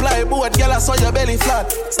 What apply board, girl I saw your belly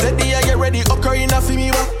flat. Steady I get ready, occurring off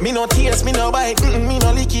me back. Me no tears, me no bite, me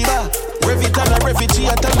no leaky back. Rev it and a refugee,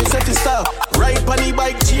 I tell me set to stop. Ride on the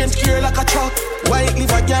bike, change gear like a truck. White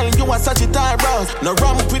live a girl, you a Sagittarius brown. No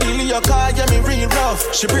ramp with the Leo car, yeah me real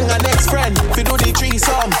rough. She bring her next friend, fi do the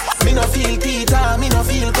threesome. Me no feel Peter, me no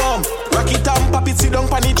feel gum. Rock it and pop it, sit down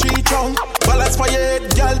pon the tree trunk. Balance for your head,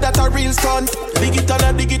 girl, that a real stunt. Dig it on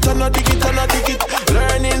a dig it on a dig it on a dig it.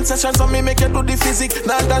 Learning sessions on me make you do the physics.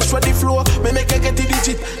 Now dash for the flow, me make you get the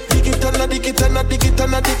digit. Dig it on a dig it on a dig it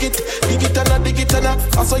on a dig it. Dig it on a dig it on a.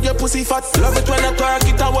 I saw your pussy fat. Love it when I twerk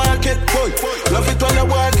it, I work it, boy. Love it when I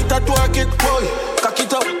work it, I twerk it, boy. Cock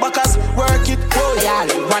it up, backers, work it, boy.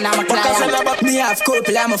 Yeah, one of my clients. Me have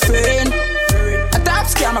couple, I'm a friend. A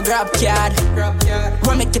top scam, a grab card.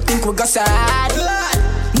 What make you think we go sad?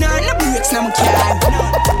 No breaks, no card.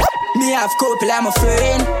 Me have couple, I'm a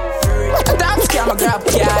friend. A top scam, a grab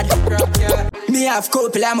card. Me have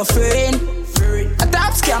couple, I'm a friend. A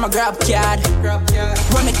top scam, a grab card.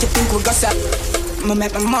 What make you think we go sad? Me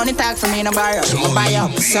make my money talk for me, no borrow. Me buy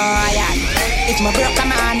up, so I if my broke a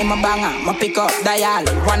man in my banger, me pick up dial.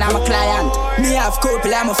 One of my client. Me have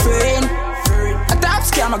couple, I'm a friend. A top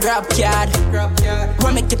scam, a grab card.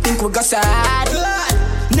 What make you think we go sad?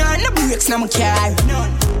 No breaks, no car.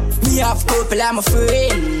 Me have couple, I'm a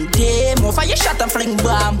friend. Damn, off your shot and fling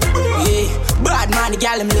bomb. Yeah, bad man, the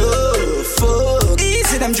gal him love. Fuck,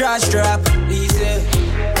 easy them draws drop. Easy.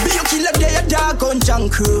 Be you kill up there, your dog on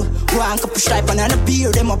junk crew. One cup of stripe and a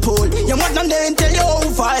beer, them a pull. Your mother then tell you how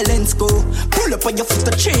violence go. Pull up on your foot,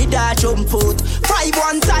 a tree that jump out.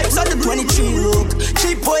 5-1 times on the 23 look.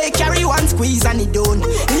 Cheap boy carry one squeeze and he done.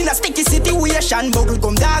 In a sticky situation, bubble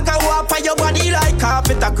gum dog a walk on your body like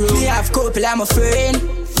carpet a grow. Me have couple, I'm a friend.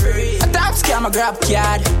 A top scam, a grab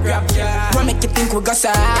card. What make you think we go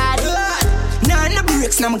sad? No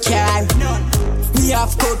breaks, no car. Me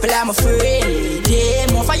have couple, I'm a friend.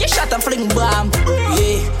 Yeah, more for your shot and fling bomb.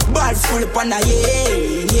 Yeah, ball full up on a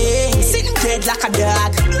yeah. Sitting dead like a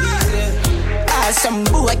dog. Some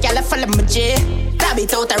boy, girl, follow my J. Tab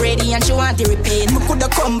it out already and she want to repeat. Me coulda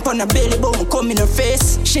come on her belly, but me come in her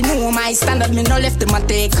face. She knew my standard, me no left in my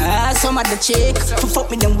take. Some of the chick, for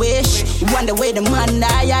fuck me them wish. Wonder where the man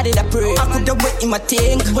I did a pray. I coulda wait in my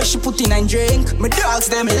tank, where she put in and drink. My dogs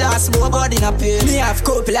them last, but body in a pill. Me have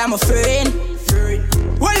couple, I'm a friend.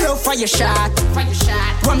 One love for your shot.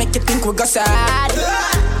 What make you think we go sad?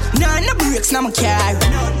 No breaks, no car.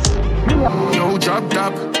 No drop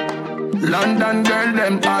top. London girl,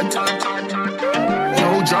 them hot.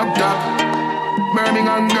 No drop top.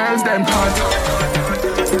 Birmingham girls, them hot.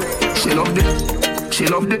 She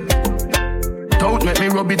loved it. Don't make me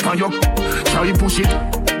rub it on you. Try push it.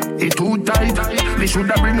 It too tight. They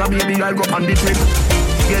shoulda bring a baby, I'll go on the trip.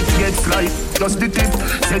 Get slide, just the tip.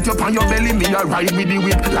 Set you on your belly, me a ride with the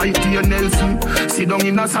whip. Like T.A. Nelson, sit down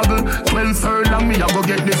in a saddle. 12 furlong, me a go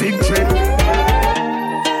get the victory.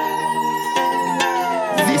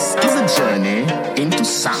 This is a journey into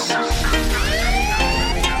sound.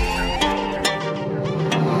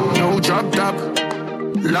 No drop top.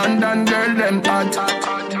 London girl, them hot.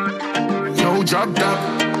 No drop top.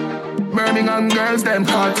 Birmingham girls, them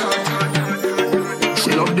hot.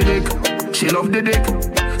 She love the dick. She love the dick.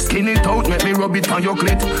 Skin it out, make me rub it on your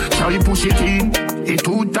clit. Try push it in, it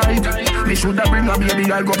too tight. Me shoulda bring a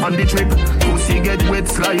baby, I'll go on the trip. Pussy get wet,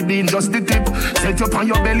 slide in, just the tip. Set you on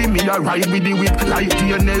your belly, me a ride with the whip. Like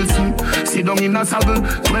T.A. Nelson, sit down in a saddle.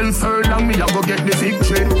 12 furlong, me a go get the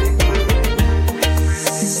victory.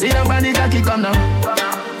 See the body cocky come now.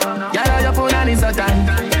 Yeah, your phone and it's a time.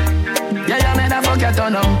 Yeah, made a fuck your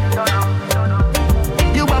turn now.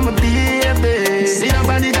 You want my baby. See the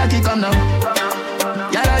body cocky come now.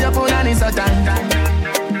 Yeah, your phone and it's a time.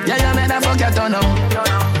 Yeah, made a fuck your turn now.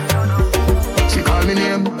 She call me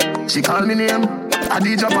name. I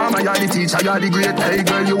DJ Palmer, you're the teacher, you're the great. Hey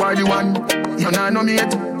girl, you are the one. You're not no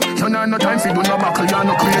mate. You're not no time for do no buckle, you're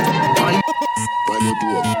no crate. Why you do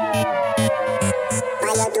it?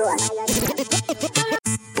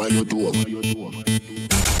 Why you do it?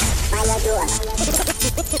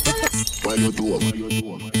 Why you do it?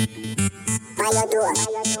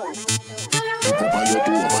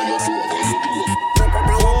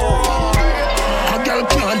 A girl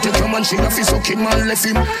can't take a man, she have to suck him and left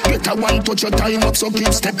him. Get a one touch your time up, so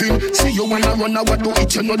keep stepping. See you wanna run out, what do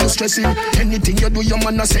it, you know the stressing. Anything you do, your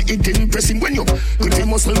man a say it impressing. When you grip him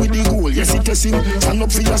muscle with the goal, yes it testing. Stand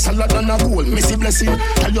up for your salad and a goal, messy blessing.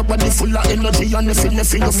 Tell your body full of energy and nothing you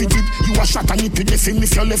fit it. You a shot and it with the film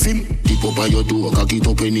if you left him. Tip up on your toe, cock it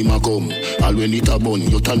up when him a come. All when it a bun,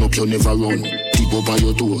 you turn up, you never run. Tip up on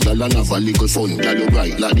your toe, girl and have a little fun. Girl you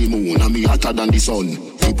bright like the moon and me hotter than the sun.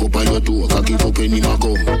 Tip up on your toe, cock it up any ma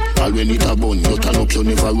come. All when it a bun, you turn up, you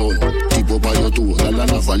never run. Tip up on your toe, la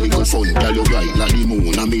have a little fun. Girl you bright like the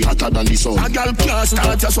moon, and me hotter than the sun. A girl can't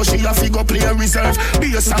start ya, so she a figure play a reserve.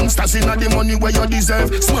 Be a songsters inna the money where you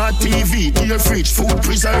deserve. Smart TV, dear fridge, food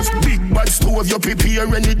preserve. Big bad stove, you prepare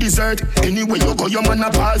any dessert. Anywhere you go, your man a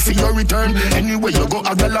pal for your return. Anywhere you go,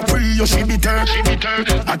 a girl a pre, you she bitter.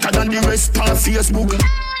 Hotter than the rest on Facebook.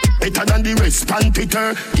 Better than the rest, pan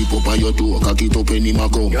Peter. Tip up on your toe, cock it up any ma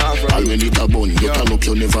come. All when it a bun, you turn up,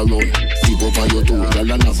 you never run. Tip up on your toe,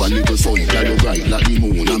 girl and have a little fun. Girl you bright like the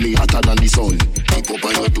moon, and me hotter than the sun. Tip up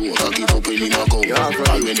on your toe, cock it up any ma come.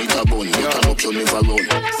 All when it a bun, you turn up, you never run.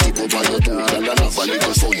 Tip up on your toe, girl and have a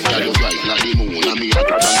little fun. Girl you bright like the moon, and me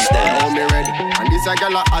hotter than the sun. Now me ready, and this a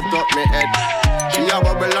girl a hot up me head. She a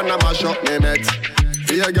bubble and a mash up me meds.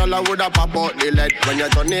 See a girl a woulda pop out the leg. When you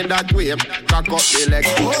turn in that way, cock up the leg.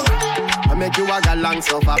 I make you a galang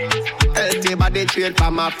suffer. Healthy body trade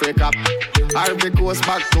from Africa. Ivory Coast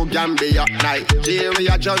back to Gambia,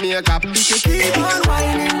 Nigeria, Jamaica. If you keep on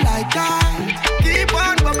whining like that, keep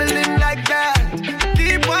on bubbling like that,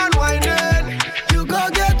 keep on whining, you go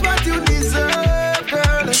get what you deserve,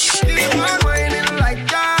 girl. Keep on whining like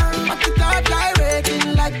that, but you start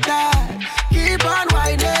lyrating like that. Keep on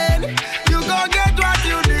whining, you go get what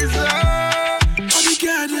you deserve. All the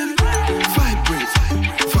girl them vibrate,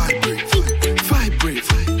 vibrate, vibrate,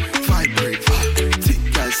 vibrate.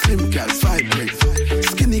 Thick girls, slim girls, vibrate.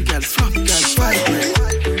 Skinny girls, fluff girls, vibrate,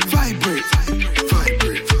 vibrate,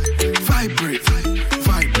 vibrate, vibrate,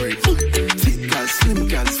 vibrate. Thick girls, slim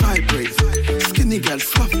girls, vibrate. Skinny girls,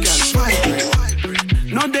 fluff girls,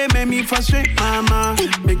 vibrate. No, they make me frustrate, mama.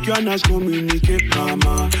 Make your nice communicate,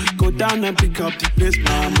 mama. Go down and pick up the pace,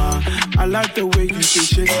 mama. I like the way you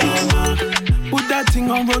say shake, mama. Put that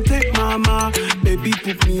thing on rotate, mama. Baby,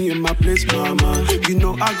 put me in my place, mama. You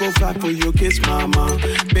know I go fly for your kiss, mama.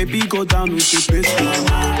 Baby, go down with the pace,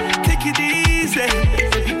 mama. Take it easy,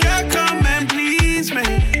 baby, girl, come and please me.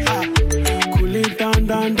 Cool it down,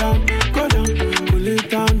 down, down, go down. Cool it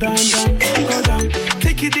down, down, down, go down.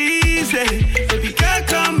 Take it easy, baby, girl,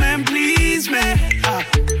 come and please me.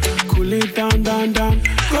 Cool it down, down, down,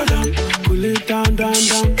 go down. Cool it down, down,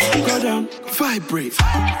 down, go down. Vibrate,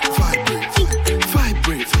 vibrate,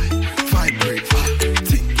 vibrate, vibrate.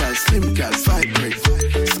 Thick girls, slim girls, vibrate.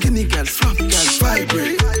 Skinny girls, fluff girls,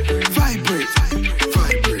 vibrate, vibrate,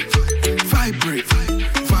 vibrate, vibrate,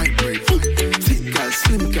 vibrate. Thick girls,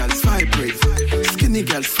 slim girls, vibrate. Skinny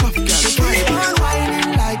girls, fluff girls, vibrate. Keep on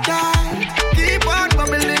whining like that. Keep on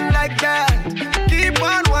bubbling like that. Keep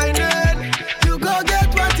on whining. You go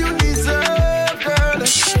get what you deserve, girl.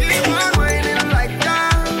 Keep on whining like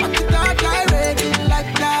that. But you start lyrating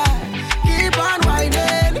like that. Keep on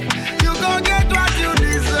whining. You go get what you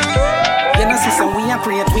deserve. You know, sister, we are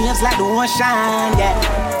create waves like the ocean,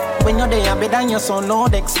 yeah. When you're there, better than your son, no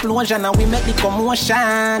the explosion, and we make the commotion,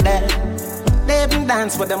 yeah. They even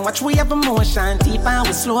dance with them, watch we have emotion, deep and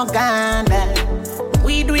we slow down, yeah.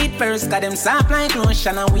 We do it first, got them soft like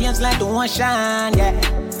lotion, and waves like the ocean, yeah.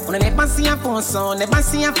 When I never see a phone sound, never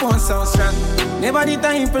see a phone sound strong. Never the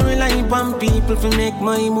time for rely on people to make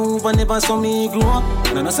my move, and never saw me grow up.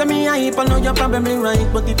 And I know say me hype, I know you're probably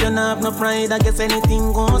right, but if you don't have no pride, I guess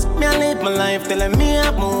anything goes. Me I live my life telling me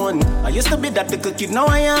I'm one. I used to be that little kid, now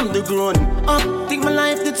I am the grown up. Think my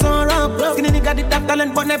life did so rough. Skinny nigga did that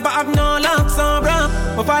talent, but never have no luck, so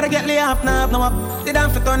rough. My father get laid off, now have no up. Did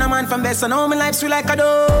have to turn a man from best, so now my life's sweet like a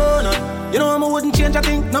donut. You know I wouldn't change a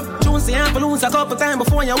thing. No choose the have to lose a couple times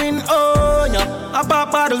before you win. Oh yeah, I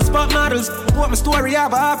pop bottles, pop models. Put my story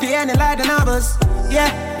have a happy ending like the novels.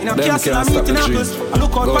 Yeah, you know castle I'm eating apples. I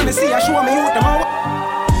look out from the sea, I show me youth them out.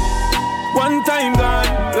 One time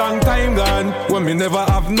gone, long time gone, when me never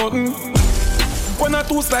have nothing. One or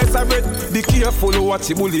two slices of bread, be careful what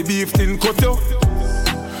you bully beef thin cut you.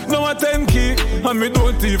 Now a 10 key, and me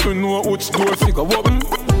don't even know which door figure open.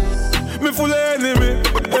 Me full of enemy,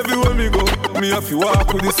 everywhere me go, me have to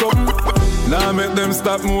walk with the something. Now make them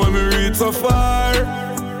stop me when me reach so far.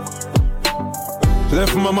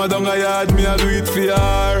 Left mama down a yard, me a do it for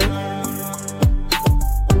her.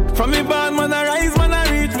 From me born, man I rise, man I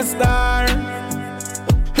reach my star.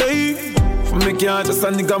 Hey, from me can't just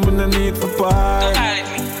a nigga, me no need for par. Don't violate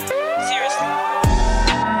me, seriously.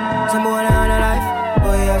 Some boy on a life,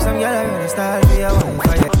 boy you have some girl around the style for your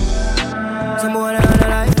wife. Some boy on a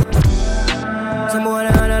life. Some boy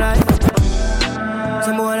on a life.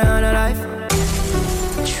 Some boy on a life.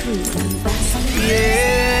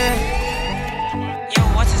 Yeah. Yo,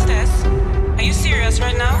 what is this? Are you serious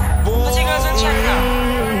right now? Put your girls on check now.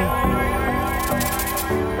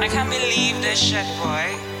 I can't believe this shit,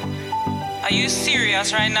 boy. Are you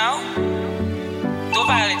serious right now? Don't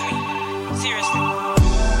violate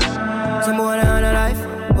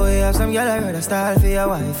have some girl I rather style for your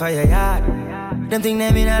wife or your yard. Them think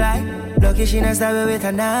them in a lie. Lucky she not stab with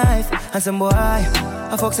a knife. And some boy,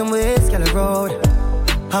 I fuck some ways, girl a road.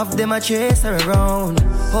 Half them a chase her around.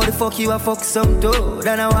 How the fuck you a fuck some dude?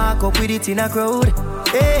 And I walk up with it in a crowd.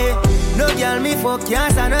 Hey, no girl me fuck,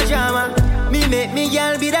 can't stand no drama. Me make me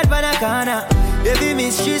girl be that pan a corner. Every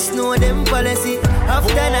mistress know them policy.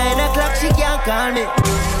 After 9 o'clock she can't call me.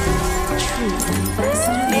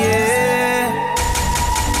 Yeah.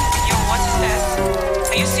 Yo, what is that?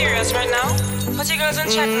 Are you serious right now? Put your girls in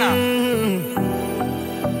check now.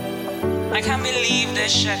 I can't believe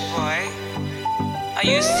this shit, boy. Are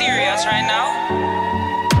you serious right now?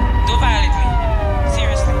 Don't violate me.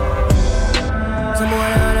 Seriously.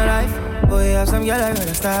 Someone on a life. Boy, you have some girl I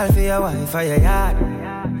rather style for your wife or your yard.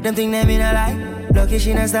 Them think them in a lie. Lucky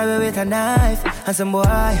she not stab with a knife. And some boy,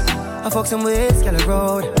 I fuck some ways, girl a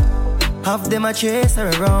road. Half them a chase her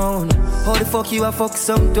around. How the fuck you a fuck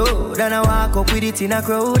some dude? And I walk up with it in a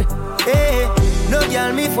crowd. Hey, no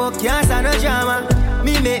girl me fuck, can't stand no drama.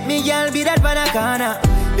 Me make me girl be that pan a corner.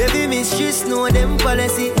 Every mistress know them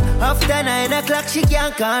policy. After 9 o'clock she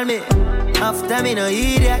can't call me. After me no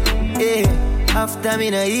idiot, yeah. After me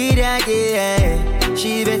no idiot, yeah.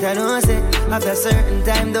 She better know say after certain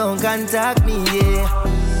time don't contact me, yeah.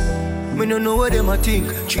 Me no know what them a think.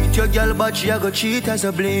 Treat your girl but she a go cheat as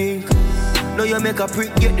a blink. Now you make a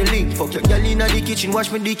prick get the link. Fuck your girl inna the kitchen, wash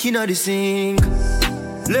me dick inna the sink.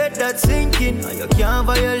 Let that sink in. And you can't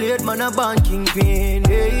violate man a band kingpin,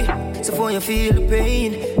 hey. So for you feel the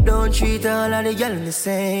pain, don't treat all of the girl the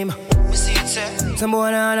same. See it say some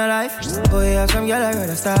boy on a life. Boy, you have some girl I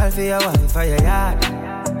rather style for your wife or your yard.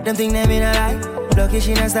 Them think them in a lie. Lucky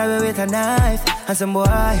she not stab with a knife. And some boy,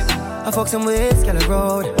 I fuck some ways, girl a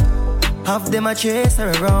road. Half them a chase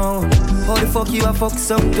her around. How the fuck you a fuck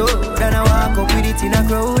some dude? Then I walk up with it in a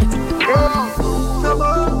crowd.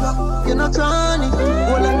 You're not chronic.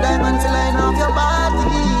 Gold and diamonds line off your body.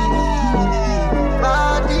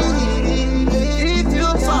 Body. If you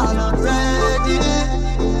fall already,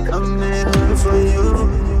 I'm here for you.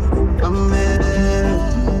 I'm here.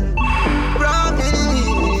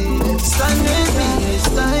 Promise. Stand with me this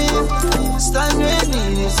time. Stand with me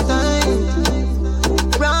this time.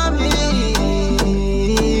 Promise.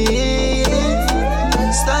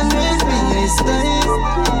 Stand with me this time.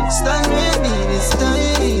 Stand with me this time.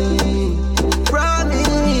 Promise.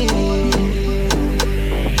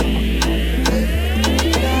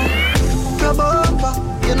 Your bumper,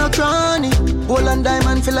 you're not chronic. Gold and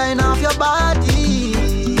diamond feel line off your body.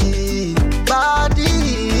 Body.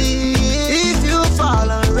 If you fall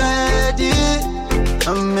already,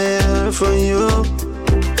 I'm here for you.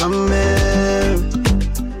 I'm here.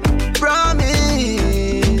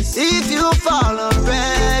 Promise. If you fall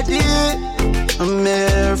already, I'm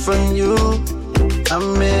here for you.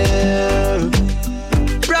 I'm here.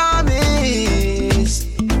 Promise.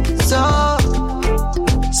 So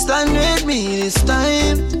stand with me this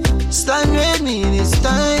time. Stand with me this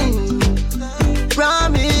time.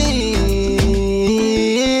 Promise.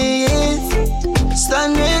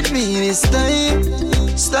 Stand with me this time.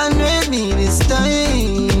 Stand with me this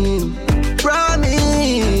time.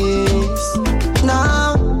 Promise.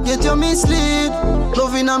 Now get your mislead.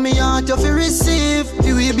 Loving on me heart you feel receive.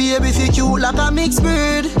 You will be able to cute like a mixed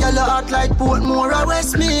breed. Girl your heart like Portmore or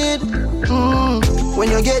Westmead. When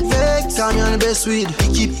you get vexed, I'm your best weed.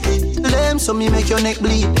 You keep lame so me make your neck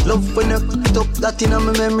bleed. Love when you cut up that in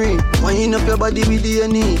my memory. Wind up your body with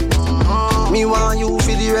DNA. Me want you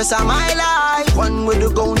for the rest of my life. One with the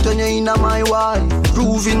gun turn you in my wife.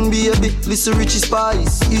 Proving baby, listen Richie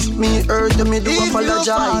Spice. If me hurt me do if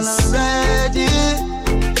apologize. You ready,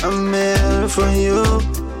 I'm here for you.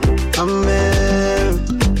 I'm here.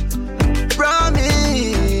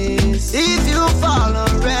 Promise. If you fall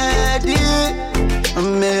already,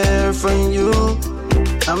 I'm here for you.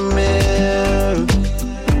 I'm here.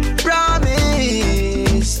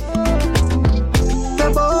 Promise. The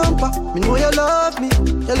bumper, me know you love me.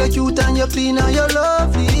 You look cute and you clean and you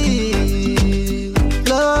lovely.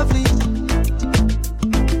 Lovely.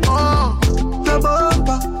 The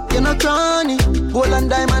bumper, you're not chronic. Gold and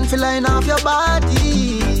diamond feel line off your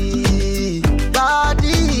body.